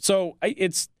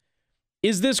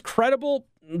 Is this credible?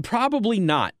 Probably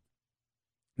not.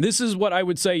 This is what I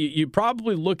would say. You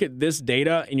probably look at this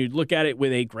data and you'd look at it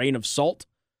with a grain of salt.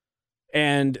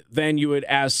 and then you would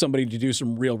ask somebody to do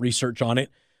some real research on it,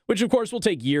 which of course will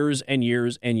take years and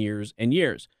years and years and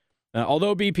years.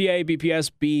 Although BPA,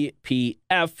 BPS,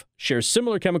 BPF share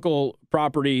similar chemical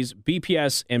properties,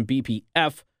 BPS and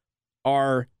BPF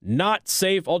are not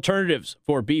safe alternatives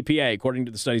for BPA, according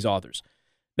to the study's authors.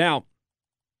 Now,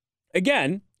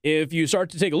 again, if you start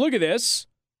to take a look at this,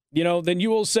 then you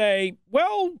will say,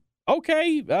 well,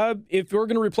 okay, if we're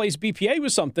going to replace BPA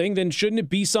with something, then shouldn't it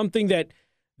be something that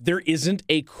there isn't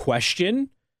a question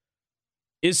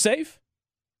is safe?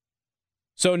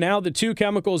 So now the two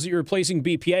chemicals that you're replacing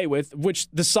BPA with, which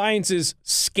the science is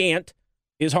scant,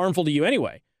 is harmful to you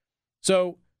anyway.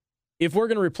 So if we're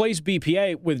going to replace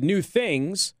BPA with new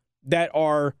things that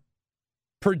are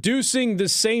producing the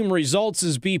same results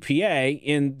as BPA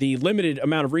in the limited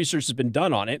amount of research that's been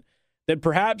done on it, then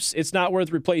perhaps it's not worth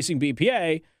replacing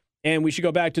BPA, and we should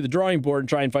go back to the drawing board and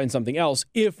try and find something else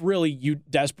if really you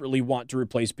desperately want to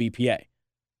replace BPA.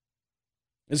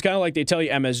 It's kind of like they tell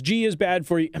you MSG is bad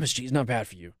for you. MSG is not bad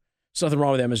for you. There's nothing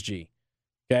wrong with MSG.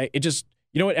 Okay? It just,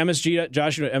 you know what MSG,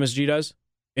 Josh, you know what MSG does?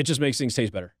 It just makes things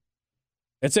taste better.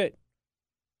 That's it.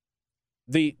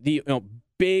 The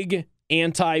big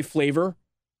anti-flavor,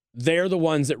 they're the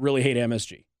ones that really hate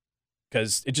MSG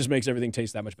because it just makes everything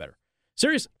taste that much better.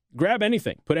 Serious, grab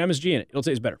anything, put MSG in it. It'll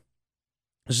taste better.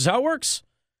 This is how it works.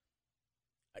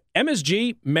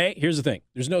 MSG may, here's the thing.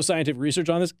 There's no scientific research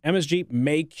on this. MSG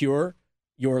may cure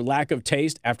your lack of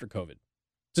taste after COVID.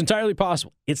 It's entirely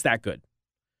possible. It's that good.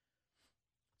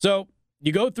 So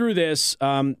you go through this.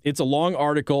 It's a long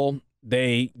article.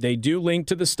 They do link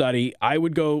to the study. I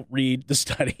would go read the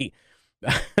study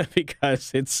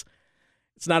because it's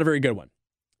not a very good one.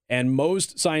 And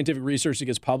most scientific research that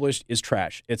gets published is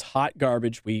trash. It's hot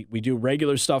garbage. We do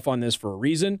regular stuff on this for a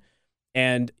reason.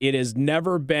 And it has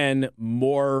never been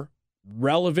more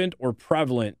relevant or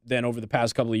prevalent than over the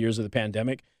past couple of years of the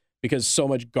pandemic because so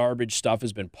much garbage stuff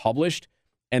has been published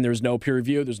and there's no peer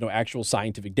review. There's no actual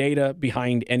scientific data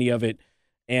behind any of it.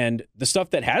 And the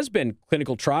stuff that has been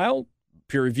clinical trial,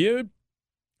 peer reviewed,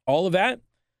 all of that,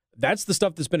 that's the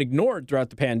stuff that's been ignored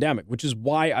throughout the pandemic, which is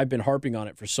why I've been harping on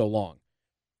it for so long.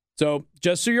 So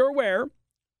just so you're aware,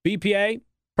 BPA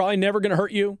probably never going to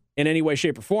hurt you in any way,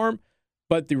 shape, or form.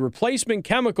 But the replacement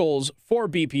chemicals for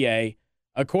BPA,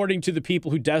 according to the people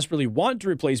who desperately want to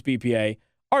replace BPA,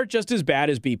 are just as bad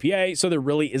as BPA, so there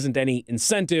really isn't any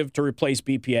incentive to replace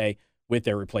BPA with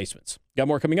their replacements. Got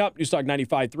more coming up. Newstalk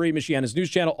 95.3, Michiana's news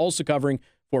channel, also covering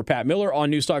for Pat Miller on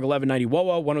Newstalk 1190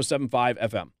 WOWO 107.5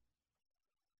 FM.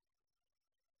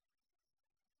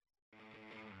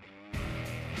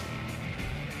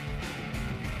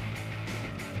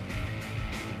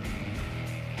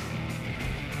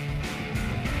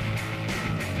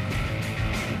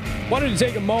 Wanted to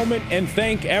take a moment and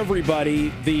thank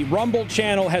everybody. The Rumble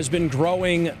channel has been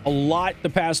growing a lot the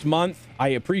past month. I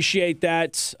appreciate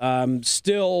that.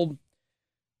 Still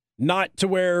not to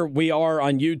where we are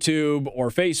on YouTube or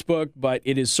Facebook, but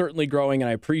it is certainly growing, and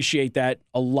I appreciate that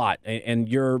a lot. And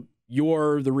you're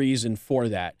the reason for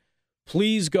that.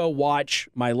 Please go watch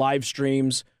my live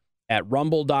streams at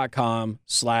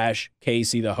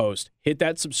rumble.com/Casey the host. Hit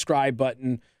that subscribe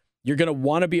button. You're going to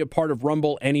want to be a part of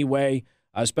Rumble anyway.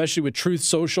 Especially with Truth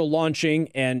Social launching,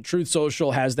 and Truth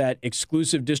Social has that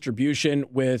exclusive distribution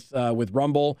with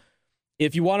Rumble.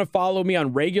 If you want to follow me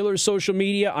on regular social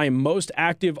media, I am most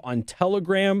active on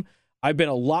Telegram. I've been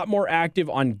a lot more active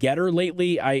on Getter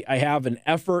lately. I have an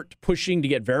effort pushing to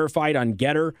get verified on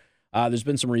Getter. There's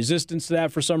been some resistance to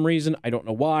that for some reason. I don't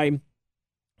know why.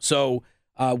 So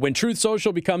when Truth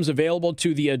Social becomes available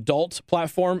to the adult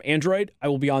platform, Android, I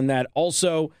will be on that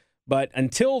also. But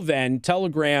until then,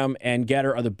 Telegram and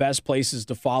Getter are the best places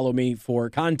to follow me for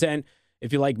content.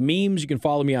 If you like memes, you can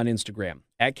follow me on Instagram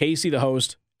at Casey the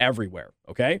host everywhere.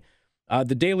 Okay.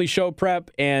 The daily show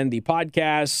prep and the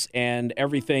podcasts and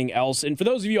everything else. And for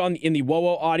those of you in the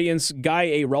WOWO audience, Guy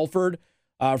A. Relford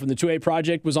from the 2A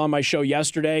Project was on my show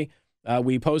yesterday.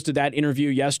 We posted that interview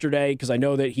yesterday because I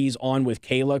know that he's on with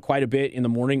Kayla quite a bit in the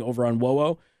morning over on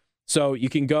WOWO. So you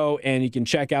can go and you can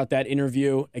check out that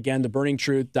interview. Again,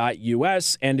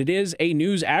 theburningtruth.us, and it is a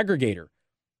news aggregator.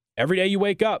 Every day you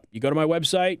wake up, you go to my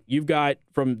website, you've got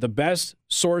from the best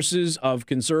sources of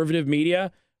conservative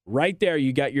media, right there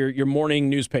you got your morning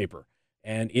newspaper.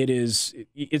 And you're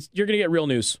going to get real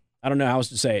news. I don't know how else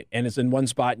to say it. And it's in one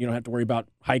spot. You don't have to worry about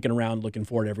hiking around looking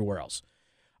for it everywhere else.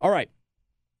 All right.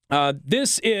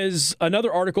 This is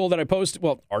another article that I posted.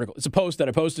 Well, it's a post that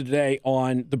I posted today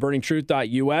on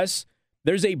theburningtruth.us.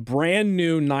 There's a brand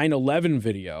new 9/11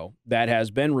 video that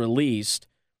has been released,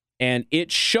 and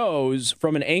it shows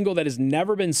from an angle that has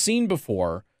never been seen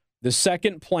before the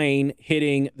second plane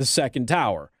hitting the second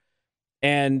tower.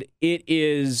 And it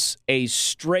is a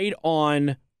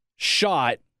straight-on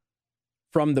shot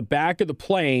from the back of the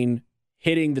plane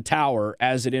hitting the tower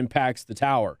as it impacts the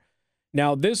tower.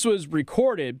 Now, this was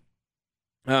recorded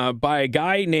by a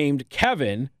guy named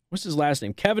Kevin. What's his last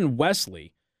name? Kevin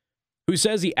Wesley, who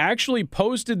says he actually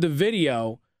posted the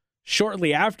video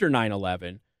shortly after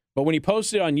 9/11, but when he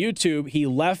posted it on YouTube, he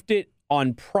left it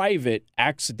on private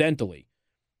accidentally.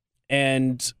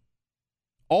 And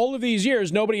all of these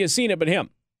years, nobody has seen it but him.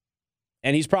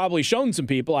 And he's probably shown some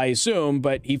people, I assume,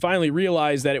 but he finally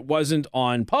realized that it wasn't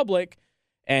on public,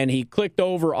 and he clicked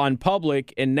over on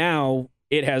public, and now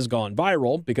it has gone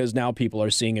viral because now people are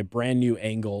seeing a brand new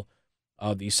angle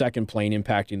of the second plane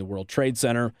impacting the World Trade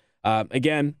Center.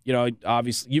 Again, you know,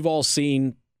 obviously, you've all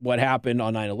seen what happened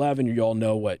on 9/11. You all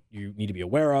know what you need to be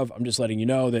aware of. I'm just letting you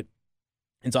know that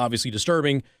it's obviously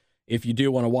disturbing if you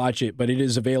do want to watch it, but it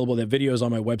is available. That video is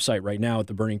on my website right now at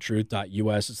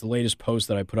theburningtruth.us. It's the latest post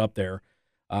that I put up there.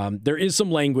 There is some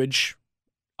language,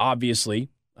 obviously,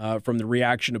 from the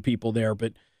reaction of people there,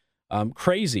 but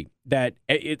crazy that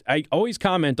I always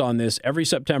comment on this every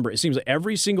September. It seems like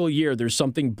every single year there's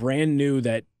something brand new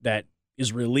that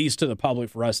is released to the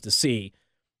public for us to see.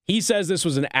 He says this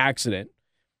was an accident,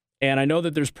 and I know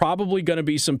that there's probably going to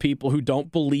be some people who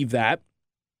don't believe that,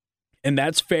 and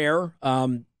that's fair.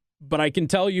 But I can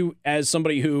tell you, as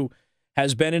somebody who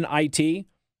has been in IT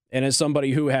and as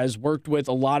somebody who has worked with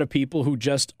a lot of people who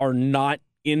just are not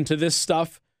into this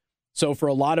stuff, so for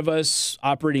a lot of us,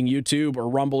 operating YouTube or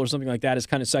Rumble or something like that is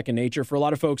kind of second nature. For a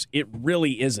lot of folks, it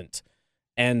really isn't.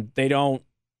 And they don't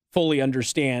fully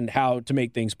understand how to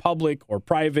make things public or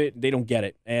private. They don't get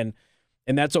it. And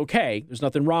that's okay. There's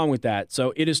nothing wrong with that.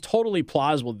 So it is totally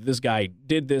plausible that this guy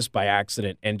did this by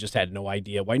accident and just had no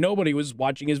idea why nobody was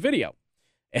watching his video.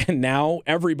 And now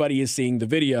everybody is seeing the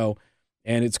video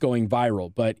and it's going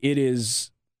viral. But it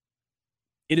is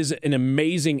an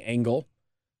amazing angle.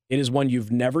 It is one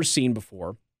you've never seen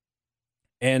before.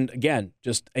 And again,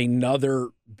 just another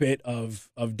bit of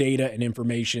data and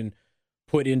information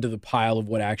put into the pile of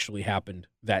what actually happened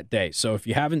that day. So if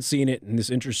you haven't seen it and this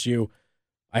interests you,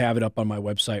 I have it up on my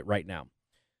website right now.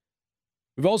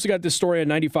 We've also got this story on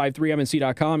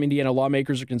 953mnc.com. Indiana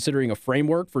lawmakers are considering a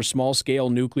framework for small-scale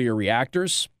nuclear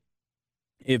reactors.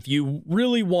 If you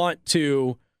really want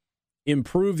to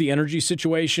improve the energy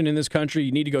situation in this country,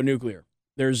 you need to go nuclear.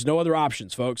 There's no other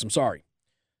options, folks. I'm sorry.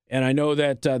 And I know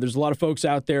that there's a lot of folks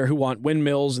out there who want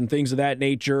windmills and things of that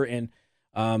nature. And,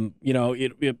 you know,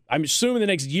 I'm assuming the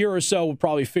next year or so we'll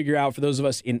probably figure out, for those of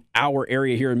us in our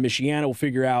area here in Michiana, we'll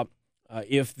figure out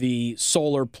if the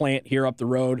solar plant here up the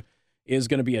road is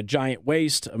going to be a giant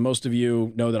waste. Most of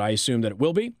you know that I assume that it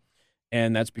will be.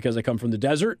 And that's because I come from the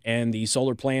desert, and the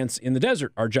solar plants in the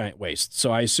desert are giant wastes. So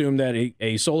I assume that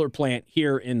a solar plant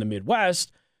here in the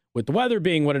Midwest, with the weather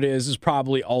being what it is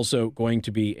probably also going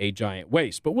to be a giant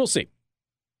waste. But we'll see.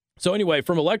 So anyway,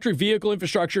 from electric vehicle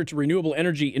infrastructure to renewable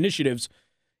energy initiatives,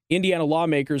 Indiana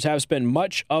lawmakers have spent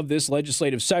much of this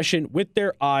legislative session with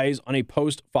their eyes on a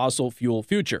post-fossil fuel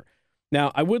future.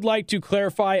 Now, I would like to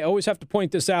clarify, I always have to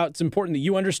point this out. It's important that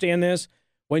you understand this.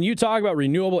 When you talk about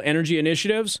renewable energy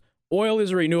initiatives, oil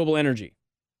is a renewable energy.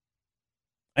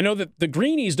 I know that the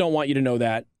greenies don't want you to know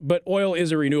that, but oil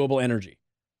is a renewable energy.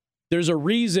 There's a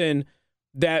reason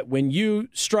that when you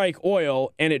strike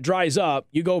oil and it dries up,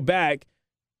 you go back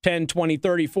 10, 20,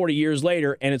 30, 40 years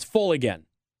later and it's full again.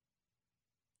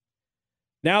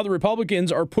 Now the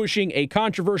Republicans are pushing a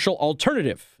controversial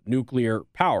alternative, nuclear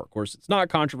power. Of course, it's not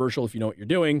controversial if you know what you're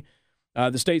doing.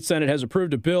 The state Senate has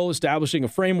approved a bill establishing a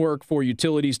framework for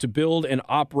utilities to build and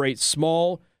operate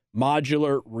small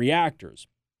modular reactors.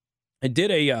 I did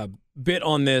a bit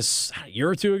on this a year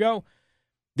or two ago.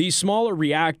 These smaller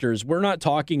reactors, we're not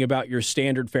talking about your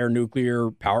standard fare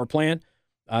nuclear power plant.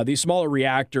 These smaller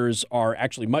reactors are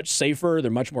actually much safer.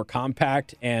 They're much more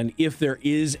compact. And if there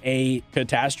is a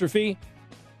catastrophe,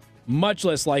 much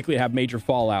less likely to have major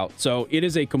fallout. So it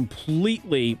is a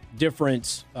completely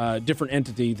different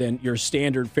entity than your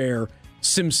standard fare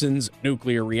Simpsons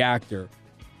nuclear reactor.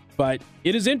 But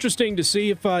it is interesting to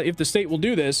see if the state will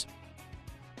do this.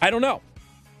 I don't know.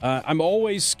 I'm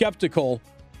always skeptical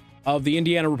of the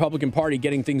Indiana Republican Party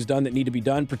getting things done that need to be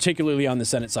done, particularly on the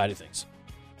Senate side of things.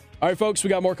 All right, folks, we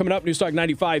got more coming up. Newstalk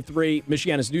 95.3,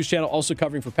 Michiana's news channel, also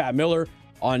covering for Pat Miller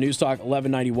on Newstalk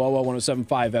 1190 WOWO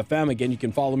 107.5 FM. Again, you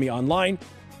can follow me online,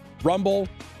 Rumble,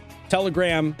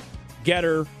 Telegram,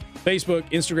 Getter, Facebook,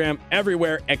 Instagram,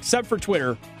 everywhere except for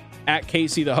Twitter, at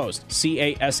Casey the Host,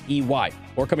 CASEY.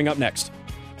 More coming up next.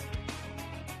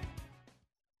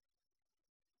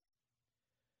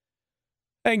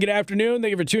 And good afternoon. Thank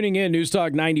you for tuning in. News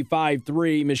Talk 95.3,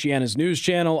 Michiana's news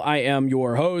channel. I am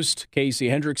your host, Casey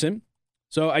Hendrickson.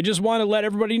 So I just want to let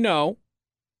everybody know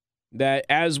that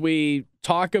as we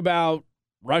talk about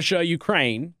Russia,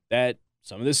 Ukraine, that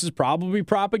some of this is probably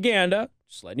propaganda,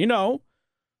 just letting you know.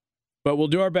 But we'll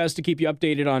do our best to keep you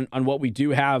updated on what we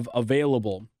do have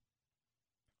available.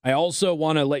 I also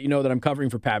want to let you know that I'm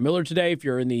covering for Pat Miller today. If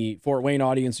you're in the Fort Wayne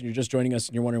audience and you're just joining us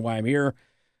and you're wondering why I'm here,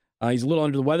 he's a little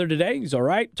under the weather today. He's all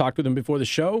right. Talked with him before the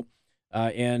show,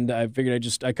 and I figured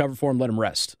I cover for him, let him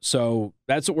rest. So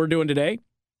that's what we're doing today,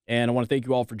 and I want to thank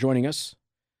you all for joining us.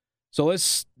 So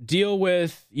let's deal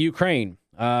with Ukraine.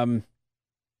 I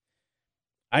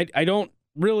don't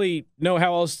really know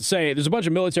how else to say it. There's a bunch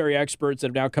of military experts that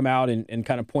have now come out and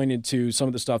kind of pointed to some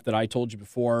of the stuff that I told you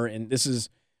before, and this is,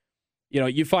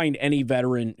 you find any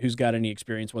veteran who's got any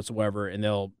experience whatsoever, and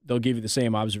they'll give you the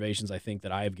same observations I think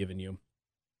that I have given you.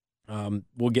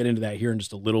 We'll get into that here in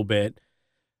just a little bit.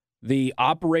 The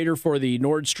operator for the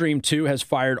Nord Stream 2 has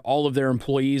fired all of their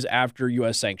employees after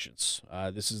U.S. sanctions.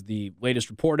 This is the latest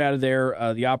report out of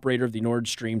there. The operator of the Nord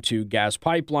Stream 2 gas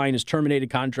pipeline has terminated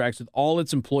contracts with all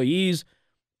its employees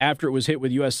after it was hit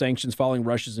with U.S. sanctions following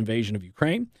Russia's invasion of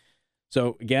Ukraine.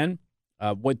 So, again,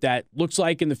 what that looks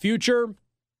like in the future,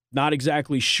 not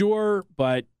exactly sure,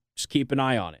 but just keep an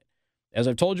eye on it. As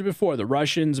I've told you before, the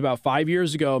Russians about 5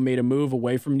 years ago made a move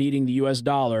away from needing the U.S.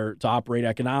 dollar to operate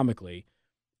economically.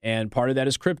 And part of that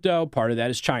is crypto, part of that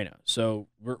is China. So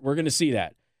we're going to see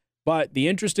that. But the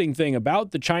interesting thing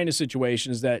about the China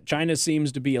situation is that China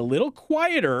seems to be a little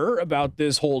quieter about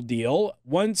this whole deal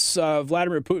once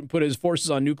Vladimir Putin put his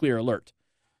forces on nuclear alert.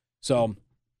 So,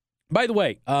 by the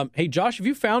way, hey, Josh, have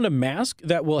you found a mask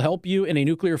that will help you in a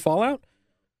nuclear fallout?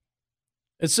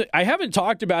 I haven't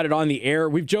talked about it on the air.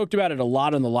 We've joked about it a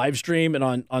lot on the live stream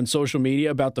and on social media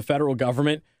about the federal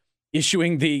government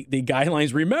issuing the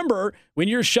guidelines. Remember, when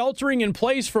you're sheltering in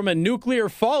place from a nuclear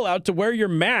fallout to wear your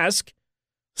mask.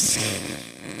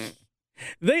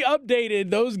 They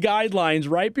updated those guidelines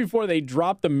right before they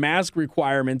dropped the mask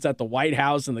requirements at the White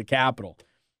House and the Capitol.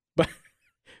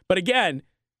 But again,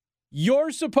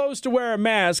 you're supposed to wear a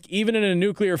mask even in a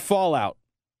nuclear fallout.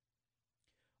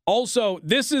 Also,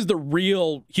 this is the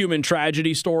real human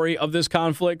tragedy story of this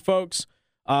conflict, folks.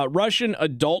 Russian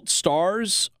adult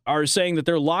stars are saying that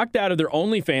they're locked out of their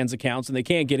OnlyFans accounts and they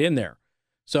can't get in there.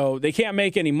 So they can't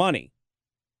make any money.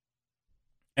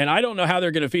 And I don't know how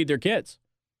they're going to feed their kids.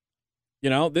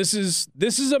 This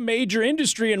is a major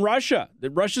industry in Russia.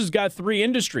 Russia's got three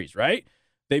industries, right?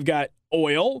 They've got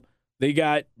oil, they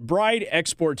got bride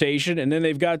exportation, and then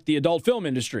they've got the adult film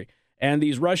industry. And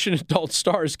these Russian adult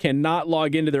stars cannot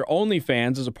log into their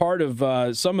OnlyFans as a part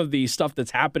of some of the stuff that's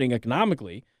happening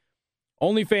economically.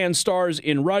 OnlyFans stars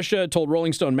in Russia told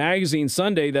Rolling Stone magazine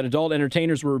Sunday that adult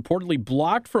entertainers were reportedly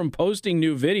blocked from posting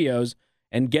new videos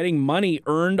and getting money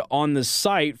earned on the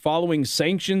site following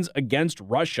sanctions against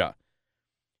Russia.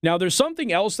 Now, there's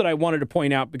something else that I wanted to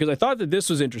point out because I thought that this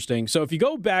was interesting. So if you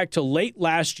go back to late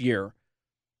last year,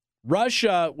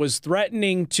 Russia was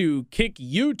threatening to kick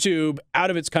YouTube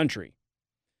out of its country.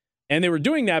 And they were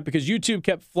doing that because YouTube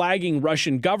kept flagging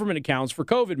Russian government accounts for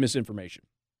COVID misinformation.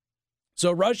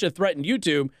 So Russia threatened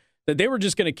YouTube that they were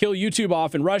just going to kill YouTube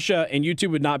off in Russia and YouTube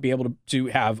would not be able to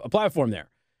have a platform there.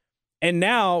 And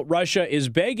now Russia is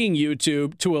begging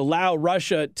YouTube to allow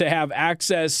Russia to have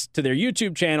access to their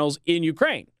YouTube channels in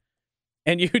Ukraine.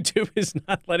 And YouTube is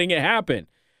not letting it happen.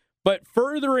 But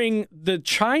furthering the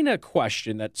China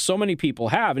question that so many people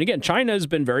have, and again, China has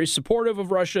been very supportive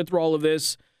of Russia through all of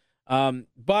this,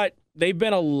 but they've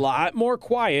been a lot more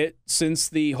quiet since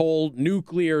the whole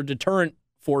nuclear deterrent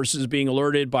forces being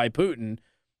alerted by Putin,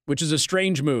 which is a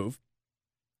strange move.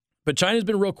 But China's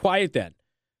been real quiet then.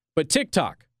 But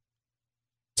TikTok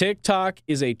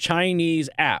is a Chinese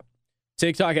app.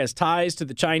 TikTok has ties to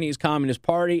the Chinese Communist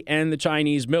Party and the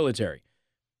Chinese military.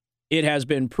 It has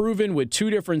been proven with two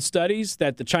different studies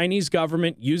that the Chinese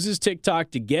government uses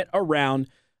TikTok to get around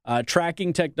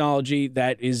tracking technology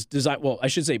that is designed,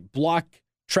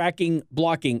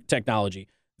 blocking technology.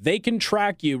 They can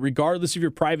track you regardless of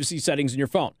your privacy settings in your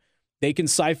phone. They can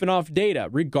siphon off data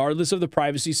regardless of the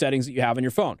privacy settings that you have on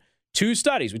your phone. Two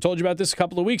studies. We told you about this a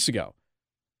couple of weeks ago.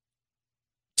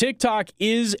 TikTok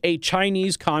is a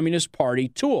Chinese Communist Party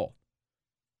tool.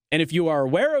 And if you are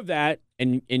aware of that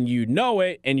and you know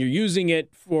it and you're using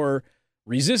it for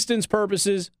resistance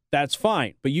purposes, that's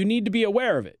fine. But you need to be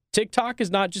aware of it. TikTok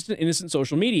is not just an innocent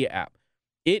social media app.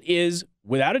 It is,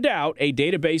 without a doubt, a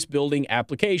database building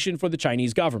application for the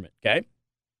Chinese government, okay?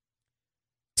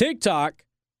 TikTok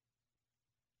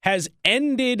has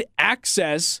ended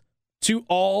access to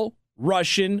all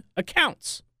Russian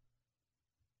accounts.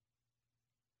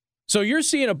 So you're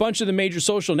seeing a bunch of the major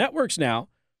social networks now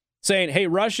saying, hey,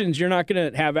 Russians, you're not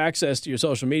going to have access to your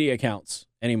social media accounts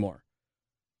anymore.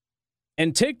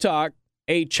 And TikTok,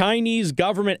 a Chinese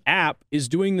government app, is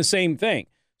doing the same thing.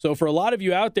 So for a lot of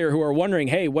you out there who are wondering,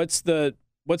 hey, what's the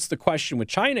question with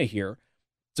China here?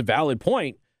 It's a valid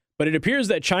point, but it appears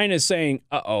that China is saying,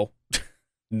 uh-oh,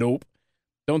 nope,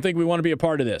 don't think we want to be a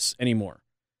part of this anymore.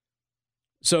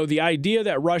 So the idea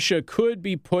that Russia could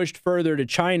be pushed further to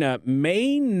China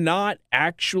may not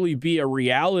actually be a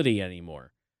reality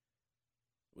anymore.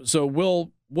 So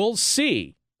we'll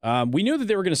see. We knew that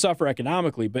they were going to suffer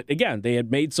economically, but again, they had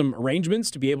made some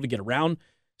arrangements to be able to get around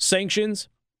sanctions.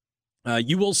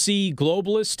 You will see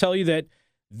globalists tell you that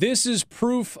this is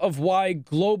proof of why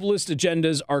globalist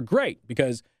agendas are great,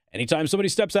 because anytime somebody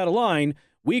steps out of line,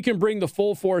 we can bring the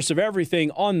full force of everything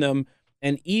on them.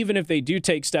 And even if they do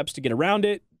take steps to get around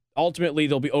it, ultimately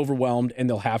they'll be overwhelmed and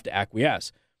they'll have to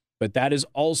acquiesce. But that is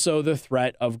also the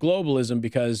threat of globalism,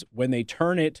 because when they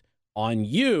turn it on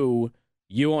you,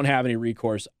 you won't have any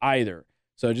recourse either.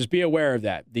 So just be aware of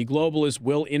that. The globalists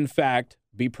will, in fact,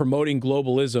 be promoting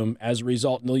globalism as a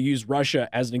result, and they'll use Russia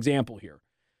as an example here.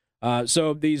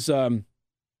 So these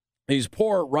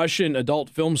poor Russian adult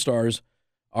film stars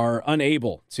are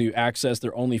unable to access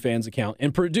their OnlyFans account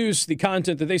and produce the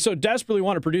content that they so desperately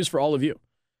want to produce for all of you.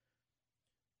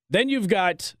 Then you've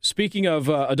got, speaking of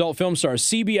adult film stars,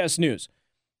 CBS News.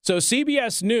 So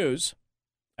CBS News,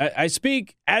 I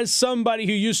speak as somebody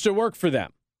who used to work for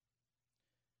them.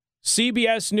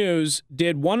 CBS News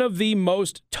did one of the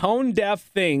most tone-deaf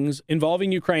things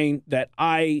involving Ukraine that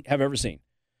I have ever seen.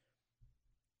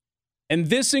 And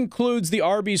this includes the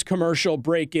Arby's commercial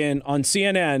break-in on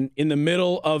CNN in the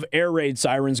middle of air raid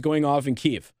sirens going off in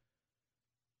Kyiv.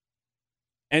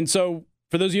 And so,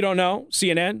 for those of you who don't know,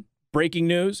 CNN, breaking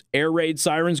news, air raid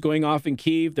sirens going off in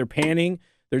Kyiv. They're panning.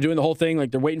 They're doing the whole thing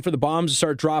like they're waiting for the bombs to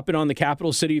start dropping on the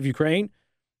capital city of Ukraine.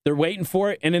 They're waiting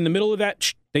for it. And in the middle of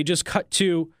that, they just cut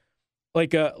to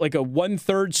like a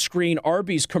 1/3 screen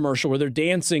Arby's commercial where they're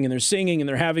dancing and they're singing and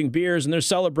they're having beers and they're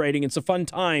celebrating. It's a fun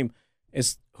time.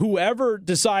 It's whoever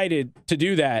decided to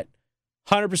do that,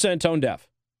 100% tone deaf,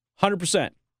 100%.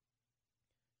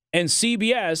 And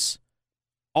CBS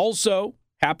also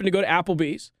happened to go to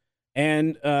Applebee's,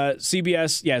 and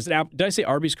CBS, did I say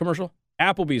Arby's commercial?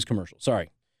 Applebee's commercial.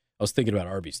 Sorry, I was thinking about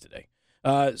Arby's today.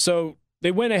 So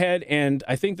they went ahead, and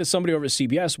I think that somebody over at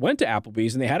CBS went to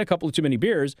Applebee's, and they had a couple of too many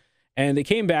beers, and they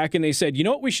came back and they said, you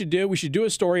know what we should do? We should do a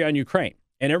story on Ukraine.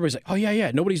 And everybody's like, oh,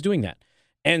 yeah, nobody's doing that.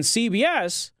 And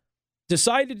CBS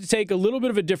decided to take a little bit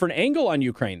of a different angle on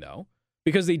Ukraine, though,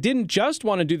 because they didn't just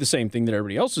want to do the same thing that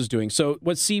everybody else was doing. So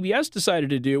what CBS decided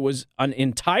to do was an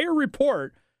entire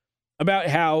report about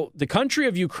how the country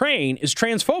of Ukraine is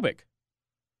transphobic.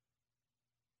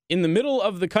 In the middle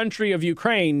of the country of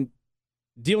Ukraine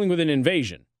dealing with an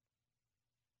invasion.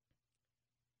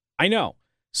 I know,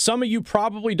 some of you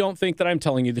probably don't think that I'm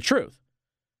telling you the truth.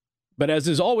 But as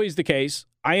is always the case,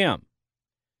 I am.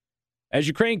 As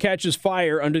Ukraine catches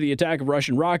fire under the attack of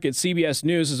Russian rockets, CBS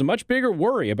News has a much bigger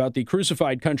worry about the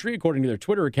crucified country, according to their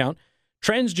Twitter account.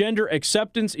 Transgender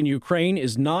acceptance in Ukraine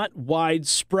is not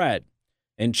widespread,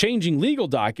 and changing legal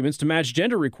documents to match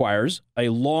gender requires a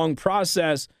long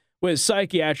process with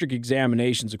psychiatric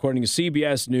examinations, according to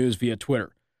CBS News via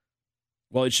Twitter.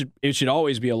 Well, it should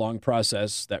always be a long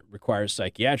process that requires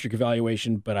psychiatric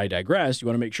evaluation, but I digress. You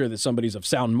want to make sure that somebody's of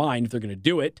sound mind if they're going to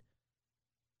do it.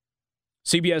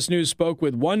 CBS News spoke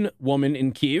with one woman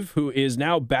in Kyiv who is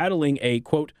now battling a,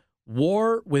 quote,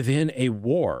 war within a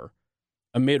war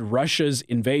amid Russia's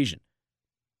invasion.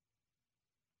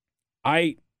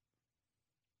 I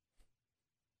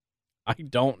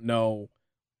don't know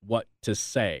what to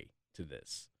say to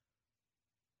this.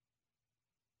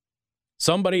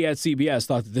 Somebody at CBS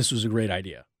thought that this was a great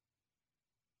idea.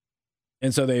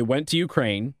 And so they went to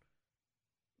Ukraine.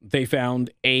 They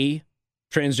found a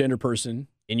transgender person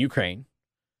in Ukraine.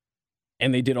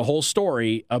 And they did a whole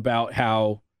story about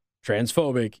how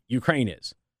transphobic Ukraine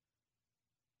is.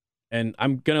 And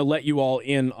I'm going to let you all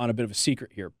in on a bit of a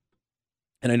secret here.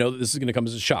 And I know that this is going to come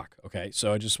as a shock, okay?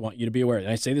 So I just want you to be aware. And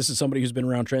I say this as somebody who's been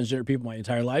around transgender people my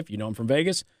entire life. You know I'm from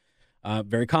Vegas.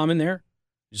 Very common there.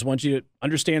 I just want you to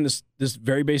understand this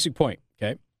very basic point,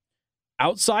 okay?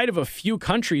 Outside of a few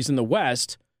countries in the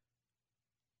West,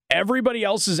 everybody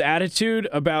else's attitude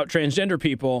about transgender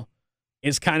people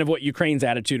is kind of what Ukraine's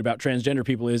attitude about transgender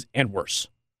people is, and worse.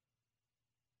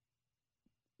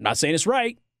 I'm not saying it's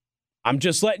right. I'm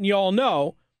just letting you all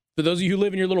know, for those of you who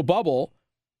live in your little bubble,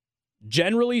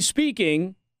 generally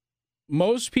speaking,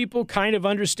 most people kind of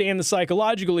understand the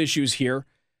psychological issues here,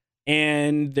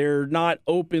 and they're not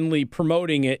openly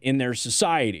promoting it in their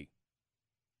society.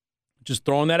 Just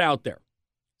throwing that out there.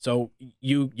 So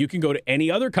you can go to any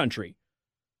other country,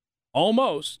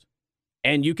 almost,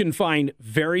 and you can find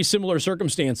very similar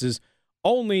circumstances,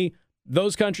 only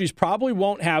those countries probably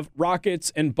won't have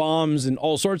rockets and bombs and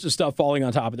all sorts of stuff falling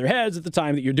on top of their heads at the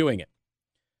time that you're doing it.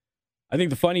 I think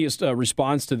the funniest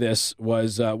response to this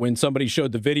was when somebody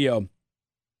showed the video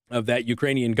of that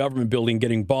Ukrainian government building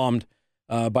getting bombed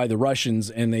by the Russians,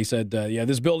 and they said, yeah,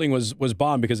 this building was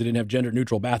bombed because it didn't have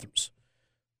gender-neutral bathrooms.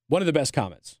 One of the best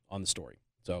comments on the story.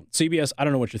 So, CBS, I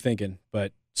don't know what you're thinking,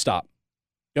 but stop.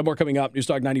 Got more coming up.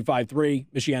 Newstalk 95.3,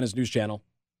 Michiana's news channel.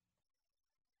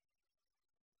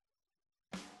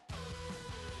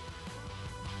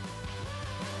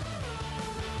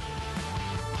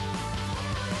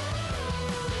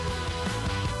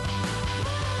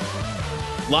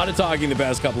 A lot of talking the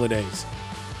past couple of days.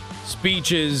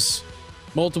 Speeches,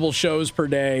 multiple shows per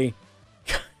day.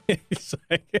 It's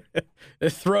like, the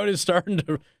throat is starting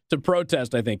to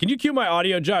protest, I think. Can you cue my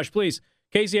audio, Josh, please?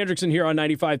 Casey Hendrickson here on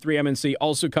 95.3 MNC,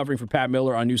 also covering for Pat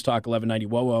Miller on Newstalk 1190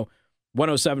 WOWO,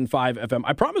 107.5 FM.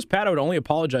 I promised Pat I would only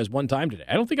apologize one time today.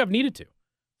 I don't think I've needed to. I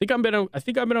think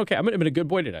I've been okay. I've been a good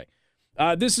boy today.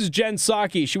 This is Jen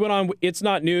Psaki. She went on It's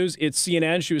Not News, It's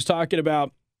CNN. She was talking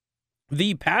about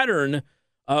the pattern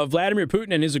of Vladimir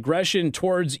Putin and his aggression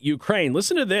towards Ukraine.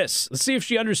 Listen to this. Let's see if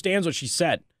she understands what she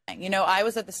said. You know, I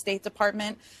was at the State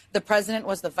Department. The president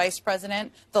was the vice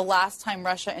president the last time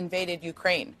Russia invaded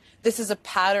Ukraine. This is a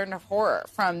pattern of horror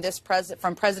from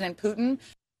President Putin.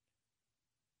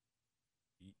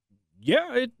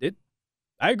 Yeah,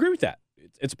 I agree with that.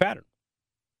 It's a pattern.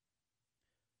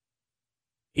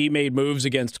 He made moves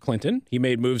against Clinton. He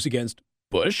made moves against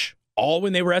Bush, all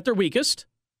when they were at their weakest.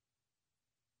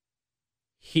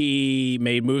 He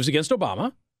made moves against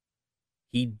Obama.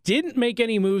 He didn't make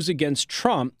any moves against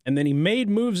Trump, and then he made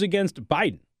moves against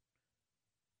Biden.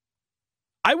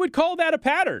 I would call that a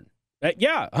pattern.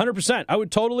 Yeah, 100%. I would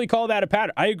totally call that a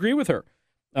pattern. I agree with her.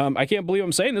 I can't believe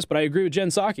I'm saying this, but I agree with Jen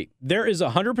Psaki. There is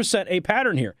 100% a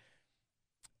pattern here.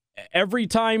 Every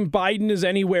time Biden is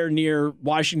anywhere near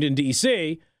Washington,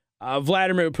 D.C.,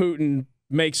 Vladimir Putin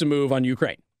makes a move on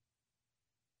Ukraine.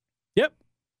 Yep,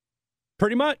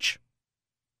 pretty much.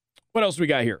 What else we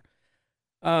got here?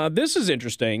 This is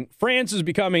interesting. France is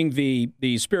becoming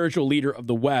the spiritual leader of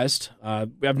the West.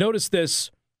 I've noticed this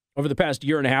over the past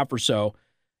year and a half or so.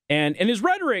 And his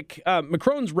rhetoric,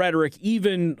 Macron's rhetoric,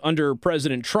 even under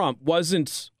President Trump,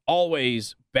 wasn't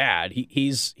always bad.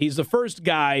 He's the first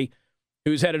guy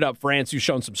who's headed up France who's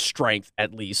shown some strength,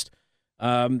 at least.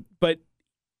 But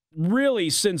really,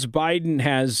 since Biden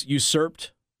has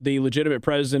usurped the legitimate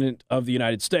president of the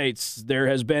United States, there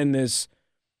has been this,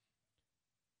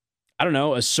 I don't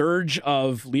know, a surge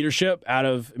of leadership out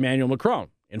of Emmanuel Macron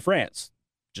in France.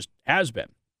 Just has been.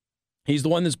 He's the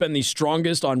one that's been the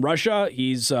strongest on Russia.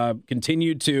 He's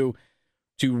continued to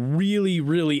really,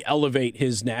 really elevate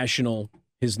his national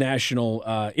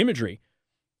imagery.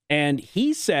 And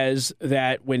he says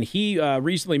that when he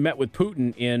recently met with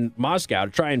Putin in Moscow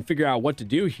to try and figure out what to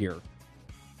do here,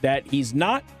 that he's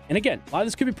not, and again, a lot of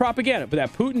this could be propaganda, but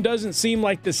that Putin doesn't seem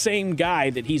like the same guy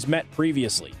that he's met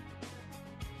previously.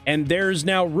 And there's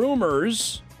now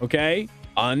rumors, okay,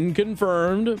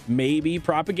 unconfirmed, maybe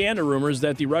propaganda rumors,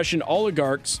 that the Russian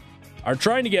oligarchs are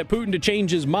trying to get Putin to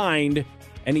change his mind,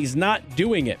 and he's not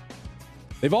doing it.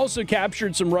 They've also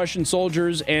captured some Russian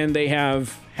soldiers, and they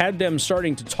have had them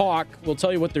starting to talk. We'll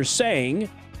tell you what they're saying.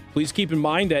 Please keep in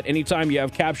mind that anytime you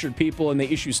have captured people and they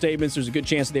issue statements, there's a good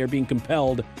chance they are being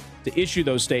compelled to issue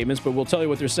those statements, but we'll tell you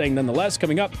what they're saying nonetheless.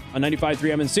 Coming up on 95.3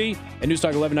 MNC and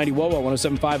Newstalk 1190 WOWO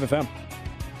 107.5 FM.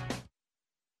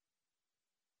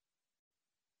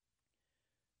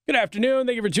 Good afternoon.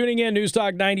 Thank you for tuning in.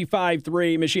 Newstalk 95.3,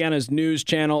 Michiana's news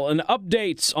channel. An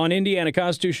update on Indiana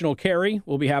constitutional carry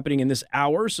will be happening in this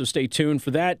hour, so stay tuned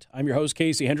for that. I'm your host,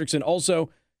 Casey Hendrickson, also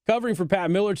covering for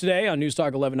Pat Miller today on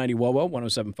Newstalk 1190 WOWO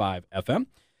 107.5 FM.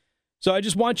 So I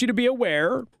just want you to be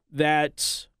aware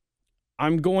that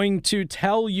I'm going to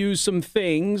tell you some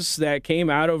things that came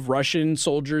out of Russian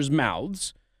soldiers'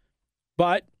 mouths.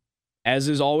 But as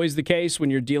is always the case when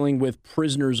you're dealing with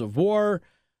prisoners of war,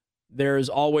 there is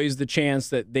always the chance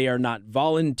that they are not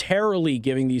voluntarily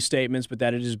giving these statements, but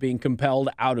that it is being compelled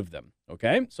out of them.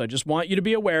 Okay? So I just want you to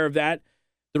be aware of that.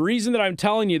 The reason that I'm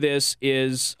telling you this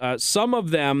is some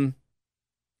of them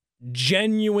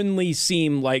genuinely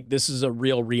seem like this is a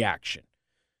real reaction.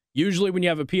 Usually when you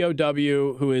have a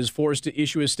POW who is forced to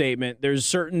issue a statement, there's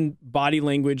certain body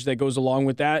language that goes along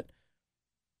with that.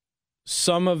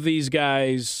 Some of these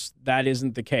guys, that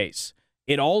isn't the case.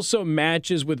 It also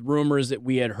matches with rumors that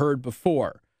we had heard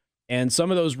before. And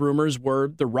some of those rumors were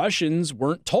the Russians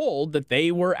weren't told that they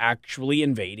were actually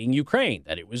invading Ukraine,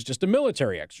 that it was just a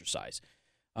military exercise.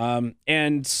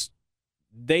 And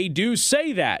they do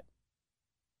say that.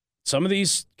 Some of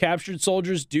these captured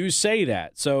soldiers do say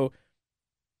that. So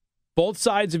both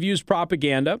sides have used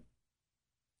propaganda.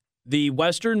 The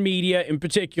Western media in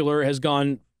particular has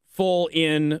gone full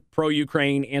in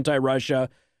pro-Ukraine, anti-Russia.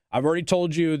 I've already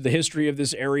told you the history of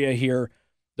this area here.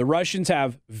 The Russians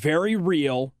have very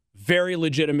real, very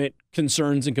legitimate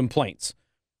concerns and complaints.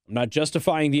 I'm not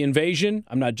justifying the invasion.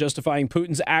 I'm not justifying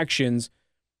Putin's actions.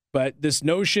 But this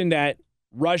notion that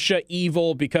Russia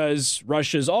evil because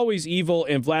Russia is always evil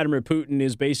and Vladimir Putin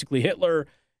is basically Hitler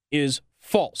is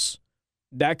false.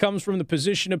 That comes from the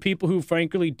position of people who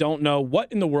frankly don't know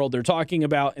what in the world they're talking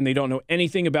about, and they don't know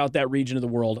anything about that region of the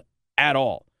world at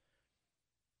all.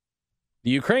 The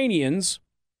Ukrainians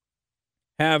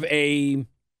have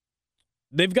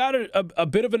they've got a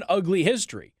bit of an ugly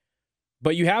history,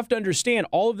 but you have to understand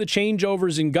all of the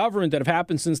changeovers in government that have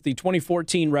happened since the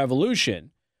 2014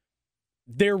 revolution.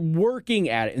 They're working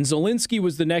at it, and Zelensky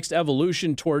was the next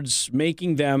evolution towards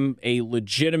making them a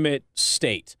legitimate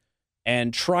state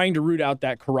and trying to root out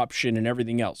that corruption and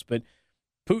everything else. But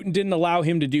Putin didn't allow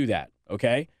him to do that,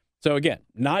 okay? So again,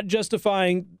 not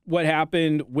justifying what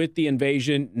happened with the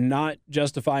invasion, not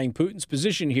justifying Putin's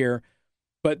position here,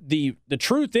 but the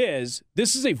truth is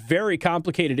this is a very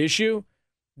complicated issue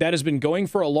that has been going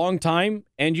for a long time,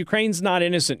 and Ukraine's not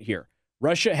innocent here.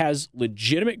 Russia has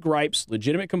legitimate gripes,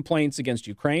 legitimate complaints against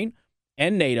Ukraine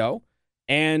and NATO,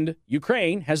 and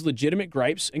Ukraine has legitimate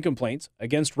gripes and complaints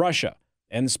against Russia,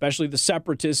 and especially the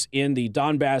separatists in the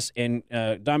Donbass and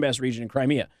Donbass region in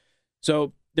Crimea.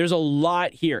 So there's a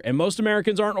lot here, and most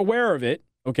Americans aren't aware of it,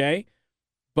 okay?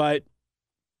 But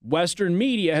Western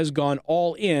media has gone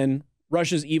all in.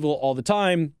 Russia's evil all the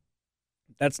time.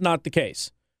 That's not the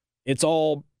case. It's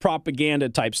all propaganda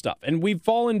type stuff. And we've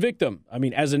fallen victim. I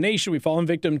mean, as a nation, we've fallen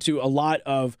victim to a lot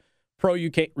of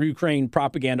pro-Ukraine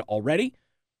propaganda already.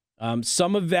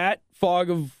 Some of that fog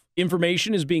of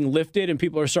information is being lifted and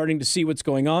people are starting to see what's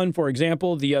going on. For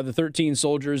example, the 13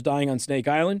 soldiers dying on Snake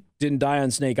Island didn't die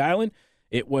on Snake Island.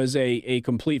 It was a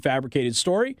complete fabricated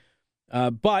story.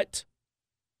 But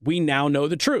we now know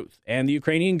the truth, and the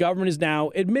Ukrainian government is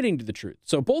now admitting to the truth.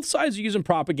 So both sides are using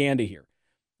propaganda here.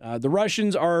 The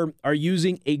Russians are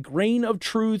using a grain of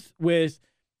truth with,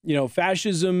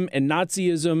 fascism and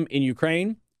Nazism in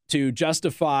Ukraine to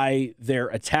justify their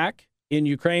attack in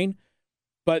Ukraine.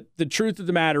 But the truth of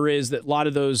the matter is that a lot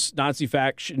of those Nazi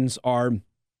factions are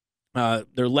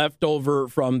they're left over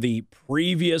from the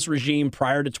previous regime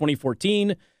prior to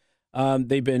 2014.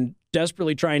 They've been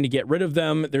desperately trying to get rid of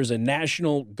them. There's a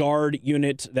National Guard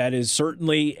unit that is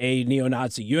certainly a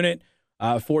neo-Nazi unit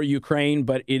for Ukraine,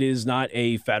 but it is not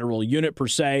a federal unit per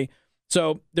se.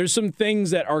 So there's some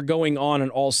things that are going on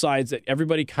all sides that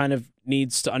everybody kind of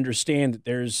needs to understand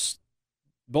that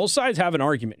both sides have an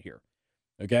argument here,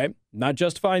 okay? Not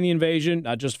justifying the invasion,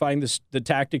 not justifying the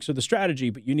tactics or the strategy,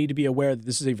 but you need to be aware that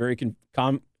this is a very,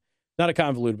 not a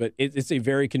convoluted, but it's a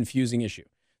very confusing issue.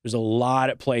 There's a lot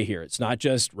at play here. It's not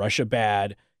just Russia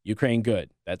bad, Ukraine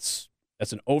good. That's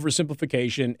an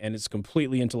oversimplification, and it's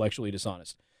completely intellectually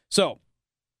dishonest. So,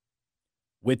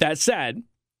 with that said,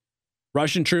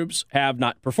 Russian troops have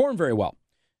not performed very well,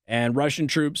 and Russian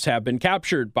troops have been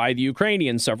captured by the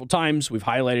Ukrainians several times. We've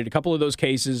highlighted a couple of those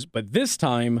cases, but this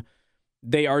time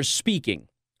they are speaking,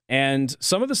 and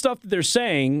some of the stuff that they're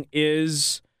saying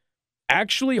is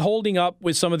actually holding up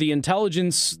with some of the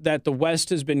intelligence that the West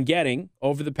has been getting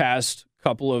over the past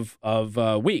couple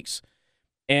of weeks.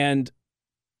 And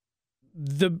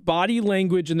the body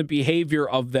language and the behavior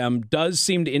of them does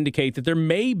seem to indicate that there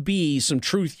may be some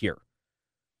truth here.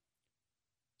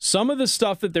 Some of the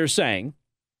stuff that they're saying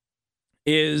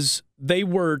is they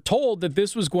were told that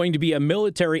this was going to be a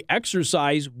military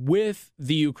exercise with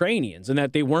the Ukrainians and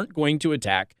that they weren't going to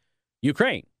attack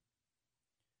Ukraine.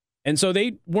 And so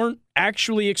they weren't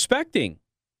actually expecting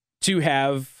to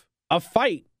have a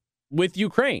fight with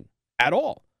Ukraine at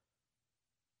all.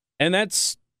 And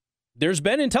there's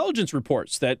been intelligence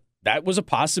reports that was a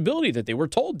possibility, that they were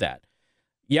told that.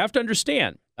 You have to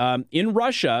understand, in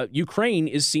Russia, Ukraine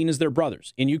is seen as their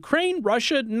brothers. In Ukraine,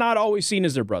 Russia, not always seen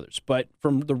as their brothers. But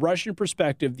from the Russian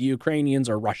perspective, the Ukrainians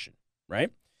are Russian,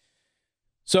 right?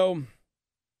 So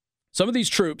some of these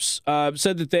troops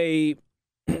said that they...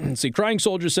 Crying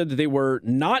Soldiers said that they were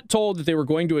not told that they were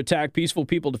going to attack peaceful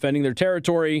people defending their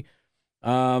territory.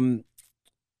 Some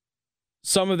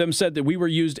of them said that we were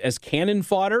used as cannon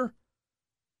fodder.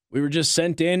 We were just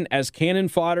sent in as cannon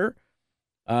fodder.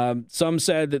 Some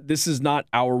said that this is not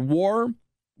our war.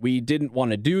 We didn't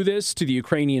want to do this to the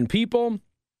Ukrainian people.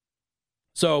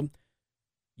 So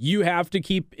you have to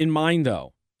keep in mind,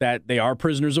 though, that they are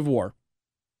prisoners of war.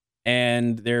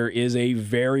 And there is a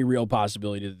very real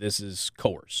possibility that this is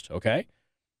coerced, okay?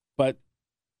 But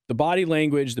the body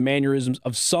language, the mannerisms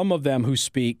of some of them who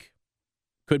speak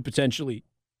could potentially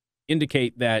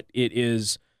indicate that it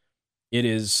is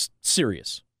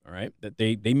serious, all right? That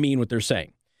they mean what they're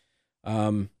saying.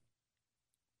 But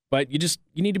you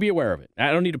need to be aware of it.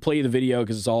 I don't need to play you the video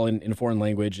because it's all in a foreign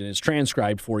language and it's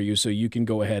transcribed for you, so you can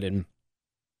go ahead and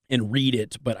read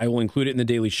it, but I will include it in the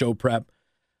daily show prep.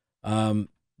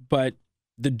 But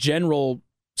the general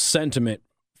sentiment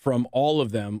from all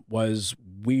of them was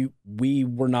we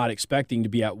were not expecting to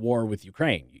be at war with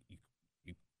Ukraine.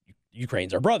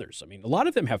 Ukraine's our brothers. I mean, a lot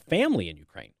of them have family in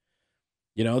Ukraine.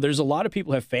 You know, there's a lot of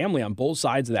people who have family on both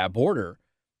sides of that border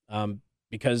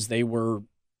because they were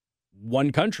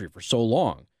one country for so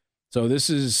long. So this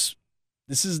is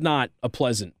not a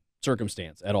pleasant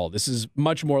circumstance at all. This is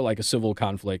much more like a civil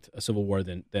conflict, a civil war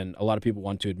than a lot of people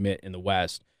want to admit in the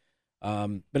West.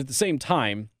 But at the same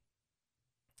time,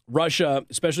 Russia,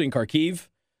 especially in Kharkiv,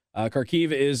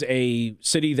 Kharkiv is a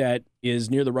city that is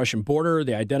near the Russian border.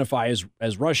 They identify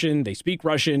as Russian. They speak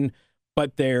Russian,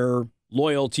 but they're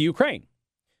loyal to Ukraine.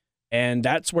 And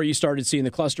that's where you started seeing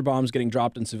the cluster bombs getting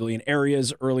dropped in civilian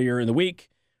areas earlier in the week.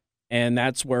 And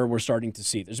that's where we're starting to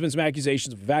see. There's been some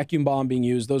accusations of a vacuum bomb being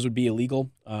used. Those would be illegal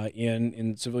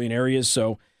in civilian areas.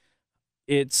 So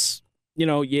it's,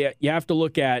 you have to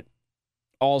look at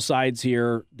all sides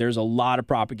here. There's a lot of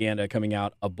propaganda coming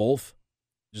out of both.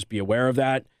 Just be aware of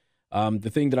that. The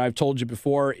thing that I've told you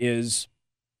before is,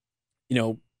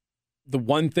 the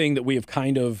one thing that we have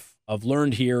kind of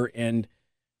learned here, and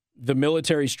the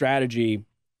military strategy,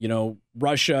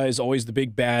 Russia is always the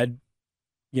big bad,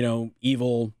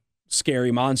 evil,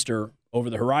 scary monster over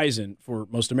the horizon for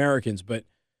most Americans, but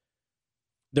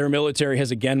their military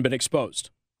has again been exposed.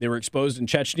 They were exposed in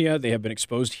Chechnya. They have been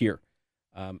exposed here.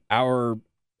 Our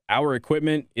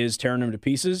equipment is tearing them to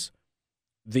pieces.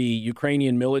 The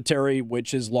Ukrainian military,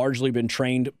 which has largely been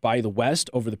trained by the West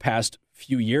over the past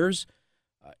few years,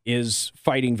 is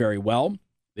fighting very well.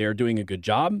 They are doing a good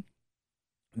job.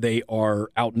 They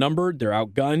are outnumbered, they're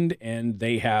outgunned, and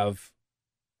they have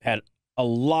had a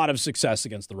lot of success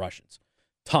against the Russians.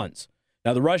 Tons.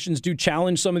 Now, the Russians do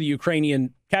challenge some of the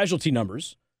Ukrainian casualty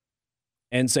numbers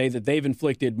and say that they've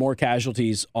inflicted more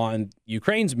casualties on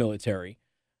Ukraine's military.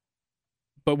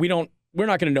 But we're not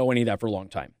going to know any of that for a long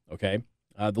time, okay?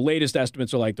 The latest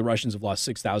estimates are like the Russians have lost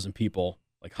 6,000 people,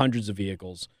 like hundreds of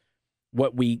vehicles.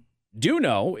 What we do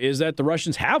know is that the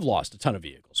Russians have lost a ton of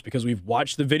vehicles because we've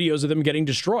watched the videos of them getting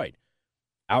destroyed.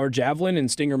 Our Javelin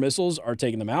and Stinger missiles are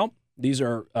taking them out. These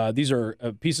are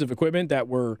pieces of equipment that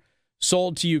were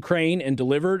sold to Ukraine and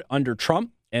delivered under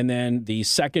Trump. And then the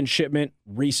second shipment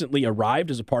recently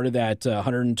arrived as a part of that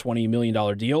 $120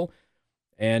 million deal.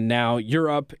 And now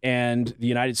Europe and the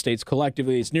United States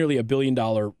collectively, it's nearly $1 billion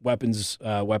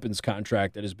weapons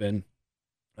contract that has been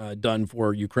done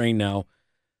for Ukraine now.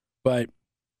 But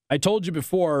I told you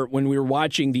before when we were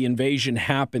watching the invasion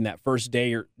happen that first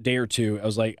day or two, I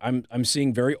was like, I'm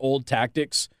seeing very old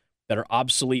tactics that are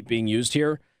obsolete being used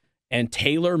here and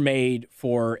tailor-made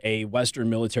for a Western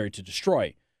military to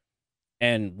destroy.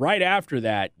 And right after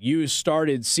that, you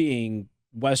started seeing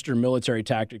Western military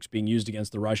tactics being used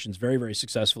against the Russians very, very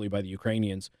successfully by the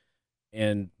Ukrainians,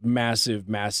 and massive,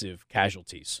 massive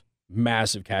casualties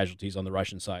on the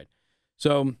Russian side.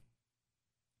 So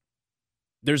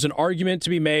there's an argument to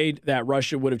be made that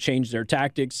Russia would have changed their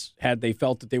tactics had they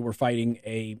felt that they were fighting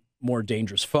a more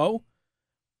dangerous foe.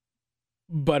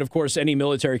 But, of course, any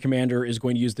military commander is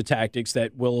going to use the tactics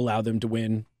that will allow them to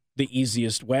win the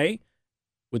easiest way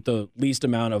with the least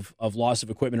amount of loss of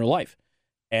equipment or life.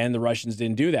 And the Russians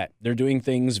didn't do that. They're doing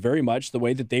things very much the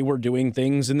way that they were doing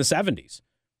things in the 70s.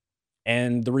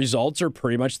 And the results are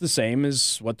pretty much the same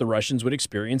as what the Russians would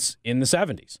experience in the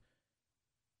 70s.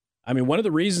 I mean, one of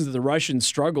the reasons that the Russians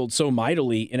struggled so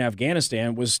mightily in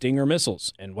Afghanistan was Stinger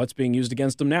missiles. And what's being used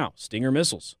against them now? Stinger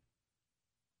missiles.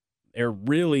 They're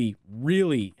really,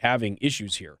 really having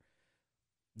issues here.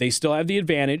 They still have the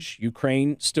advantage.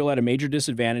 Ukraine still at a major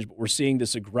disadvantage, but we're seeing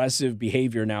this aggressive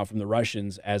behavior now from the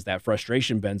Russians as that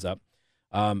frustration bends up.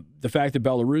 The fact that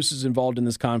Belarus is involved in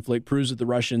this conflict proves that the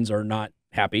Russians are not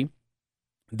happy.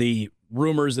 The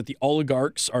rumors that the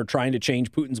oligarchs are trying to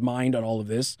change Putin's mind on all of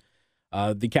this.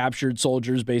 The captured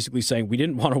soldiers basically saying, we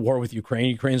didn't want a war with Ukraine.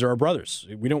 Ukrainians are our brothers.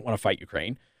 We don't want to fight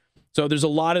Ukraine. So there's a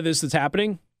lot of this that's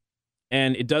happening,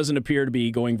 and it doesn't appear to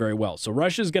be going very well. So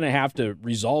Russia's going to have to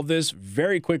resolve this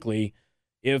very quickly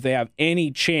if they have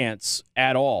any chance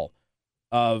at all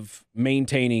of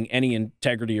maintaining any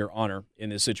integrity or honor in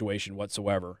this situation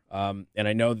whatsoever. And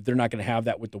I know that they're not going to have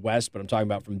that with the West, but I'm talking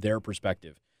about from their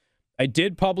perspective. I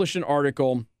did publish an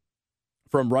article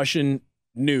from Russian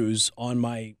news on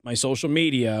my social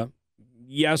media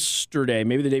yesterday,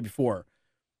 maybe the day before.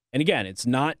 And again, it's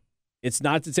not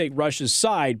to take Russia's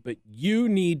side, but you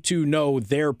need to know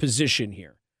their position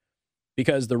here.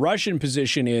 Because the Russian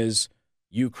position is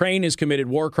Ukraine has committed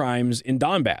war crimes in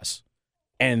Donbass,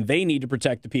 and they need to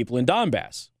protect the people in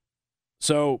Donbass.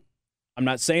 So I'm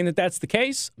not saying that that's the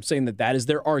case. I'm saying that that is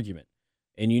their argument.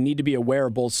 And you need to be aware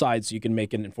of both sides so you can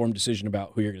make an informed decision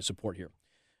about who you're going to support here.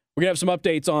 We're going to have some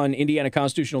updates on Indiana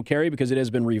constitutional carry because it has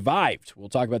been revived. We'll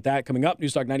talk about that coming up.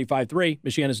 News Talk 95.3,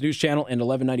 Michiana's news channel, and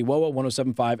 1190 WOWO,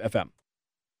 107.5 FM.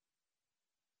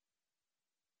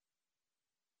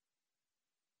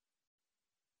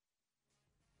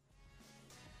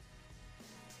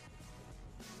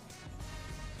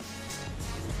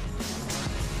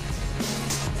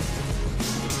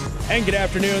 And good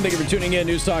afternoon. Thank you for tuning in.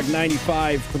 News Talk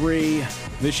 95.3,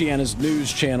 Michiana's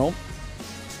news channel.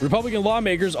 Republican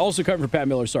lawmakers also covering Pat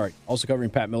Miller. Also covering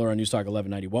Pat Miller on News Talk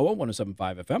 1190 WOWO,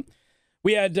 107.5 FM.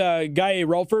 We had Guy A.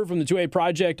 Relford from the 2A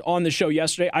Project on the show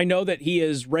yesterday. I know that he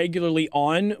is regularly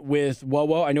on with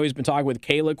WOWO. I know he's been talking with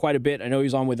Kayla quite a bit. I know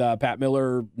he's on with Pat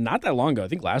Miller not that long ago. I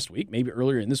think last week, maybe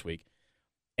earlier in this week.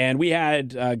 And we had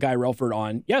Guy Relford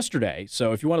on yesterday.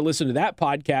 So if you want to listen to that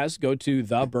podcast, go to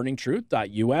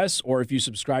theburningtruth.us, or if you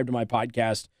subscribe to my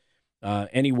podcast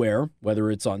anywhere, whether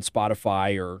it's on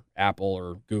Spotify or Apple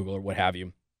or Google or what have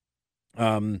you.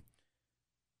 We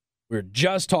were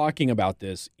just talking about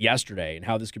this yesterday and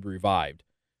how this could be revived.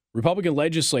 Republican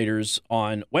legislators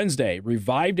on Wednesday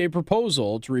revived a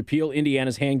proposal to repeal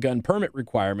Indiana's handgun permit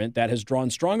requirement that has drawn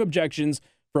strong objections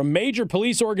from major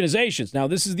police organizations. Now,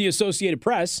 this is the Associated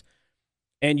Press,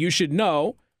 and you should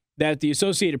know that the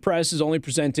Associated Press is only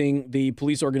presenting the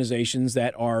police organizations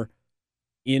that are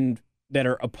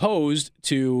opposed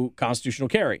to constitutional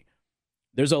carry.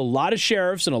 There's a lot of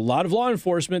sheriffs and a lot of law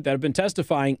enforcement that have been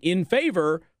testifying in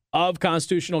favor of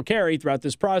constitutional carry throughout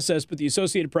this process, but the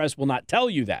Associated Press will not tell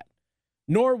you that,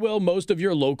 nor will most of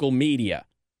your local media.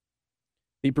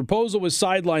 The proposal was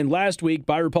sidelined last week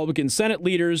by Republican Senate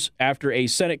leaders after a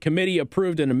Senate committee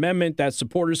approved an amendment that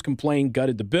supporters complained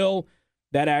gutted the bill.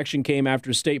 That action came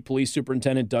after State Police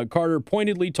Superintendent Doug Carter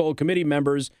pointedly told committee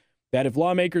members that if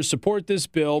lawmakers support this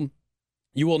bill,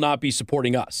 you will not be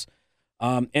supporting us.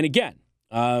 And again,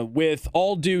 with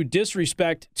all due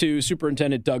disrespect to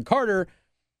Superintendent Doug Carter,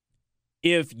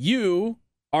 if you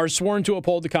are sworn to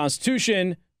uphold the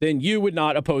Constitution, then you would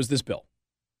not oppose this bill.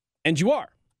 And you are.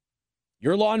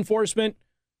 You're law enforcement.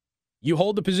 You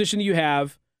hold the position that you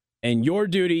have, and your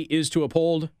duty is to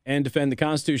uphold and defend the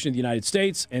Constitution of the United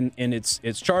States and its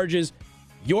charges.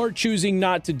 You're choosing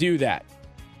not to do that.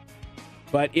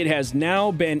 But it has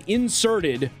now been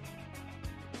inserted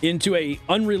into a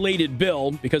unrelated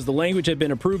bill because the language had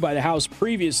been approved by the House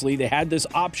previously. They had this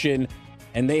option,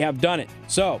 and they have done it.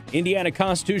 So, Indiana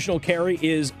constitutional carry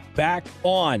is back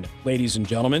on, ladies and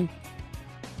gentlemen.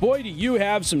 Boy, do you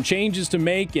have some changes to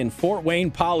make in Fort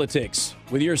Wayne politics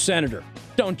with your senator,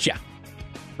 don't ya?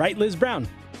 Right, Liz Brown?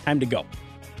 Time to go.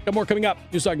 Got more coming up.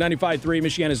 News Talk 95.3,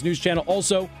 Michiana's news channel.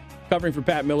 Also covering for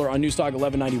Pat Miller on News Talk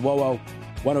 1190 WOWO,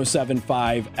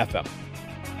 107.5 FM.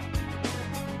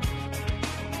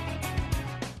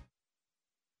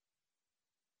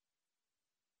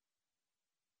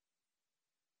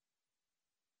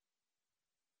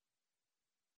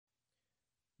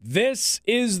 This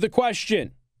is the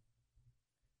question.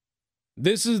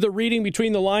 This is the reading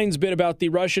between the lines bit about the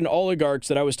Russian oligarchs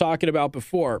that I was talking about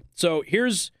before. So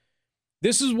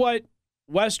this is what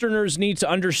Westerners need to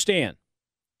understand.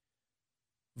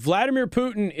 Vladimir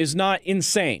Putin is not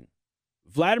insane.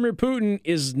 Vladimir Putin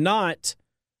is not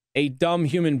a dumb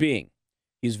human being.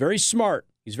 He's very smart.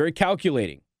 He's very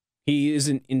calculating. He's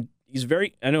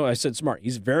very, I know I said smart.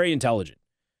 He's very intelligent.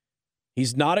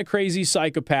 He's not a crazy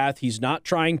psychopath. He's not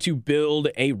trying to build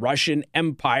a Russian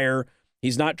empire.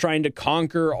 He's not trying to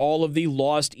conquer all of the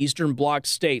lost Eastern Bloc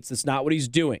states. That's not what he's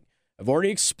doing. I've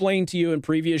already explained to you in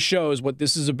previous shows what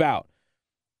this is about.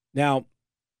 Now,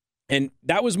 and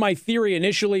that was my theory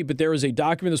initially, but there is a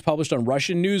document that's published on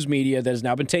Russian news media that has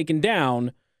now been taken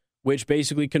down, which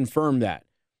basically confirmed that.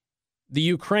 The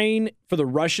Ukraine, for the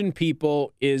Russian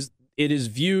people, it is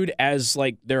viewed as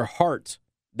like their heart.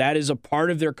 That is a part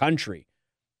of their country.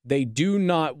 They do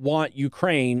not want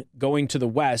Ukraine going to the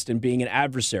West and being an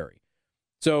adversary.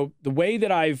 So the way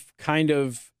that I've kind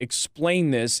of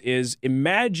explained this is,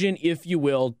 imagine, if you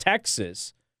will,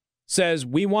 Texas says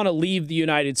we want to leave the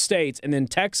United States, and then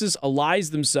Texas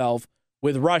allies themselves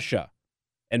with Russia.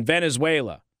 and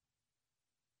Venezuela.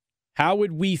 How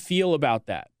would we feel about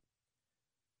that?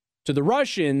 To the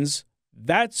Russians,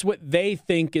 that's what they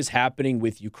think is happening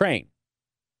with Ukraine.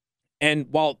 And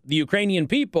while the Ukrainian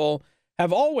people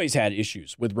have always had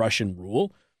issues with Russian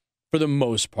rule, for the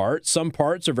most part, some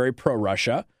parts are very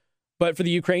pro-Russia, but for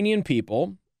the Ukrainian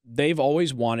people, they've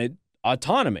always wanted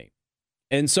autonomy.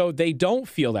 And so they don't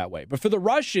feel that way. But for the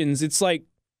Russians, it's like,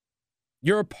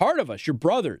 you're a part of us, you're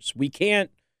brothers. We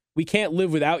can't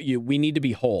live without you. We need to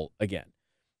be whole again.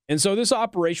 And so this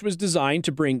operation was designed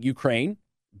to bring Ukraine.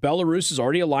 Belarus is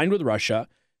already aligned with Russia.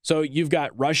 So you've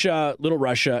got Russia, Little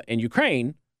Russia, and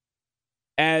Ukraine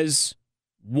as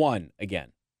one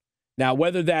again. Now,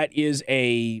 whether that is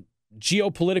a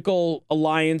geopolitical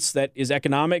alliance that is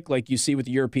economic, like you see with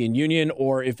the European Union,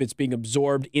 or if it's being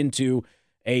absorbed into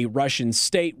a Russian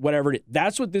state, whatever,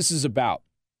 that's what this is about.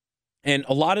 And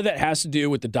a lot of that has to do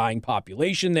with the dying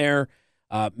population there,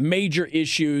 major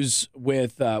issues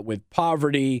with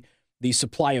poverty, the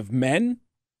supply of men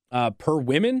per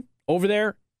women over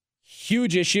there,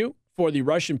 huge issue for the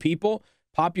Russian people,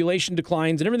 population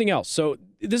declines and everything else. So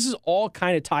this is all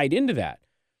kind of tied into that.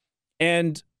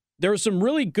 And there were some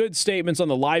really good statements on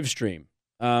the live stream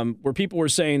where people were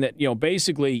saying that,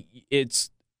 basically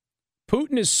it's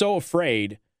Putin is so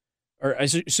afraid, or I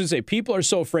should say people are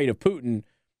so afraid of Putin,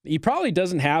 he probably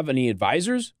doesn't have any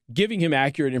advisors giving him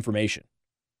accurate information.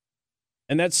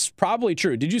 And that's probably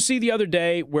true. Did you see the other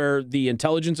day where the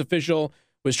intelligence official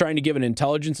was trying to give an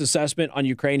intelligence assessment on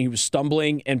Ukraine? He was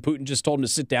stumbling and Putin just told him to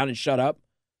sit down and shut up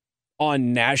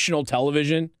on national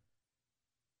television.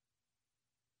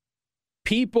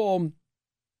 Putin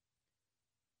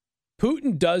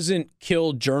doesn't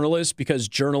kill journalists because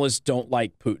journalists don't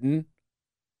like Putin.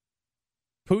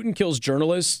 Putin kills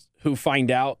journalists who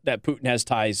find out that Putin has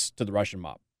ties to the Russian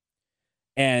mob.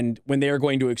 And when they are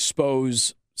going to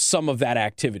expose some of that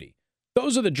activity,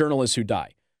 those are the journalists who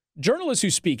die. Journalists who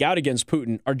speak out against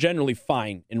Putin are generally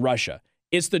fine in Russia.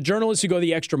 It's the journalists who go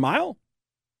the extra mile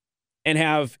and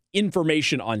have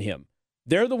information on him.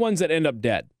 They're the ones that end up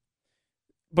dead.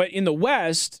 But in the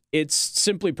West, it's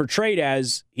simply portrayed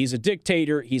as he's a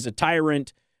dictator, he's a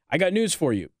tyrant. I got news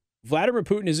for you. Vladimir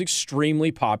Putin is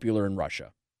extremely popular in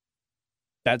Russia.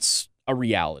 That's a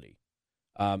reality.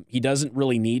 He doesn't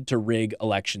really need to rig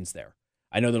elections there.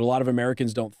 I know that a lot of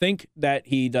Americans don't think that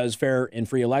he does fair and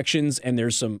free elections, and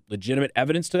there's some legitimate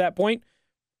evidence to that point,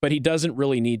 but he doesn't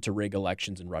really need to rig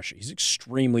elections in Russia. He's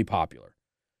extremely popular.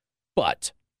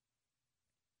 But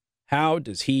how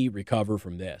does he recover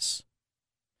from this?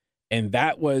 And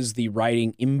that was the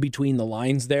writing in between the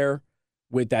lines there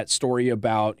with that story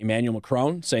about Emmanuel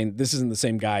Macron saying, this isn't the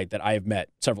same guy that I have met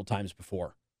several times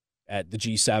before at the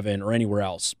G7 or anywhere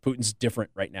else. Putin's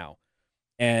different right now.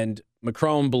 And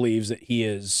Macron believes that he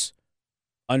is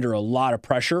under a lot of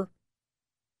pressure.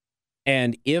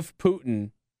 And if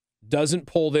Putin doesn't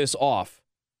pull this off,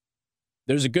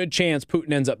 there's a good chance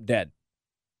Putin ends up dead.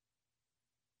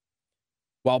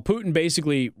 While Putin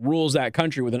basically rules that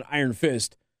country with an iron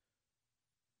fist,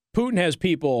 Putin has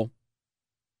people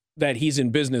that he's in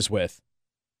business with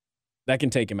that can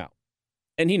take him out.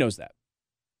 And he knows that.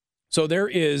 So there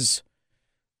is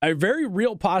a very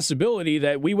real possibility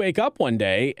that we wake up one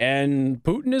day and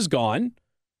Putin is gone.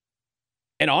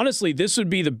 And honestly, this would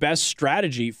be the best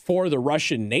strategy for the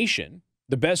Russian nation.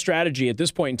 The best strategy at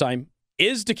this point in time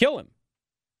is to kill him.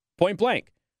 Point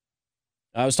blank.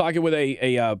 I was talking with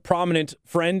a prominent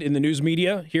friend in the news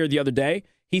media here the other day.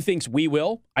 He thinks we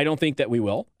will. I don't think that we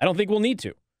will. I don't think we'll need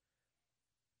to.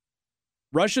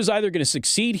 Russia's either going to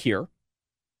succeed here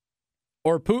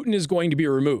or Putin is going to be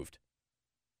removed.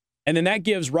 And then that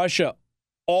gives Russia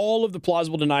all of the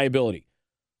plausible deniability.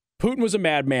 Putin was a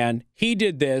madman. He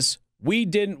did this. We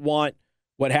didn't want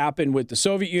what happened with the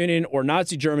Soviet Union or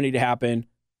Nazi Germany to happen.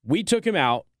 We took him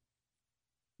out,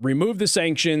 removed the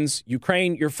sanctions.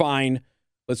 Ukraine, you're fine.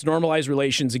 Let's normalize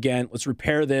relations again. Let's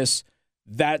repair this.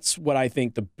 That's what I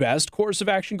think the best course of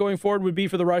action going forward would be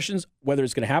for the Russians. Whether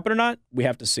it's going to happen or not, we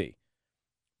have to see.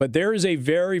 But there is a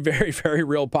very, very, very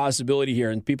real possibility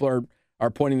here, and people are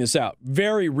pointing this out.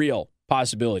 Very real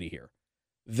possibility here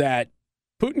that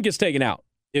Putin gets taken out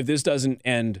if this doesn't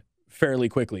end fairly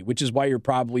quickly, which is why you're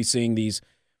probably seeing these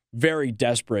very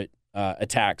desperate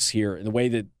attacks here. And the way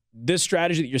that this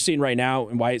strategy that you're seeing right now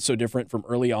and why it's so different from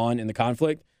early on in the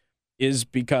conflict is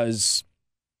because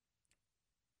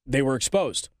they were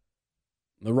exposed.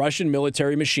 The Russian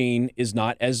military machine is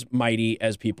not as mighty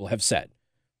as people have said.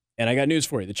 And I got news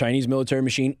for you. The Chinese military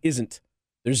machine isn't.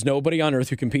 There's nobody on earth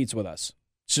who competes with us.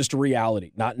 It's just a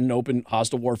reality, not an open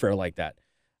hostile warfare like that.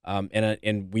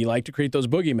 And we like to create those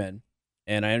boogeymen.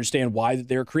 And I understand why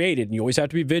they're created. And you always have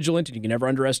to be vigilant, and you can never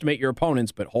underestimate your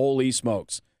opponents. But holy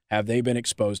smokes, have they been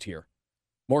exposed here.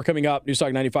 More coming up. News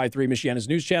Talk 95.3, Michiana's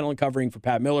news channel, and covering for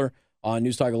Pat Miller on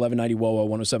News Talk 1190 WOWO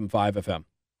 107.5 FM.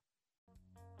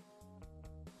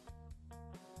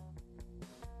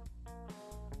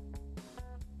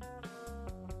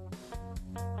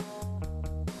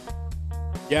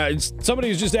 Yeah, somebody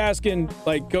was just asking,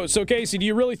 so Casey, do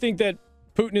you really think that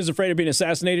Putin is afraid of being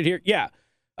assassinated here? Yeah.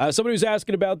 Somebody was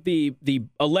asking about the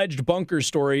alleged bunker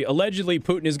story. Allegedly,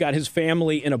 Putin has got his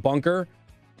family in a bunker.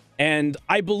 And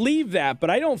I believe that, but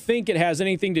I don't think it has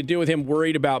anything to do with him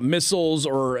worried about missiles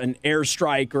or an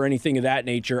airstrike or anything of that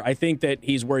nature. I think that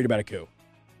he's worried about a coup.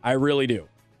 I really do.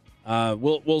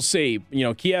 We'll see.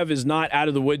 Kiev is not out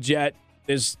of the woods yet.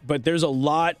 But there's a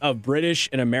lot of British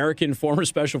and American former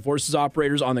special forces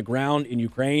operators on the ground in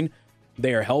Ukraine.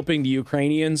 They are helping the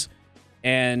Ukrainians,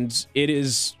 and it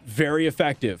is very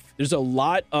effective. There's a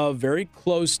lot of very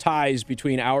close ties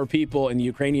between our people and the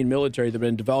Ukrainian military that have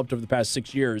been developed over the past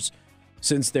 6 years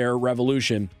since their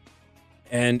revolution,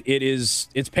 and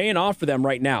it's paying off for them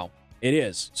right now. It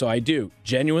is. So I do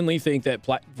genuinely think that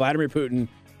Vladimir Putin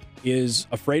is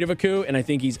afraid of a coup, and I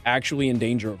think he's actually in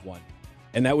danger of one.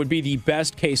 And that would be the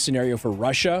best case scenario for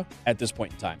Russia at this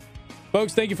point in time.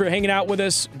 Folks, thank you for hanging out with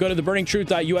us. Go to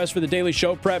theburningtruth.us for the daily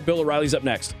show prep. Bill O'Reilly's up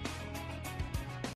next.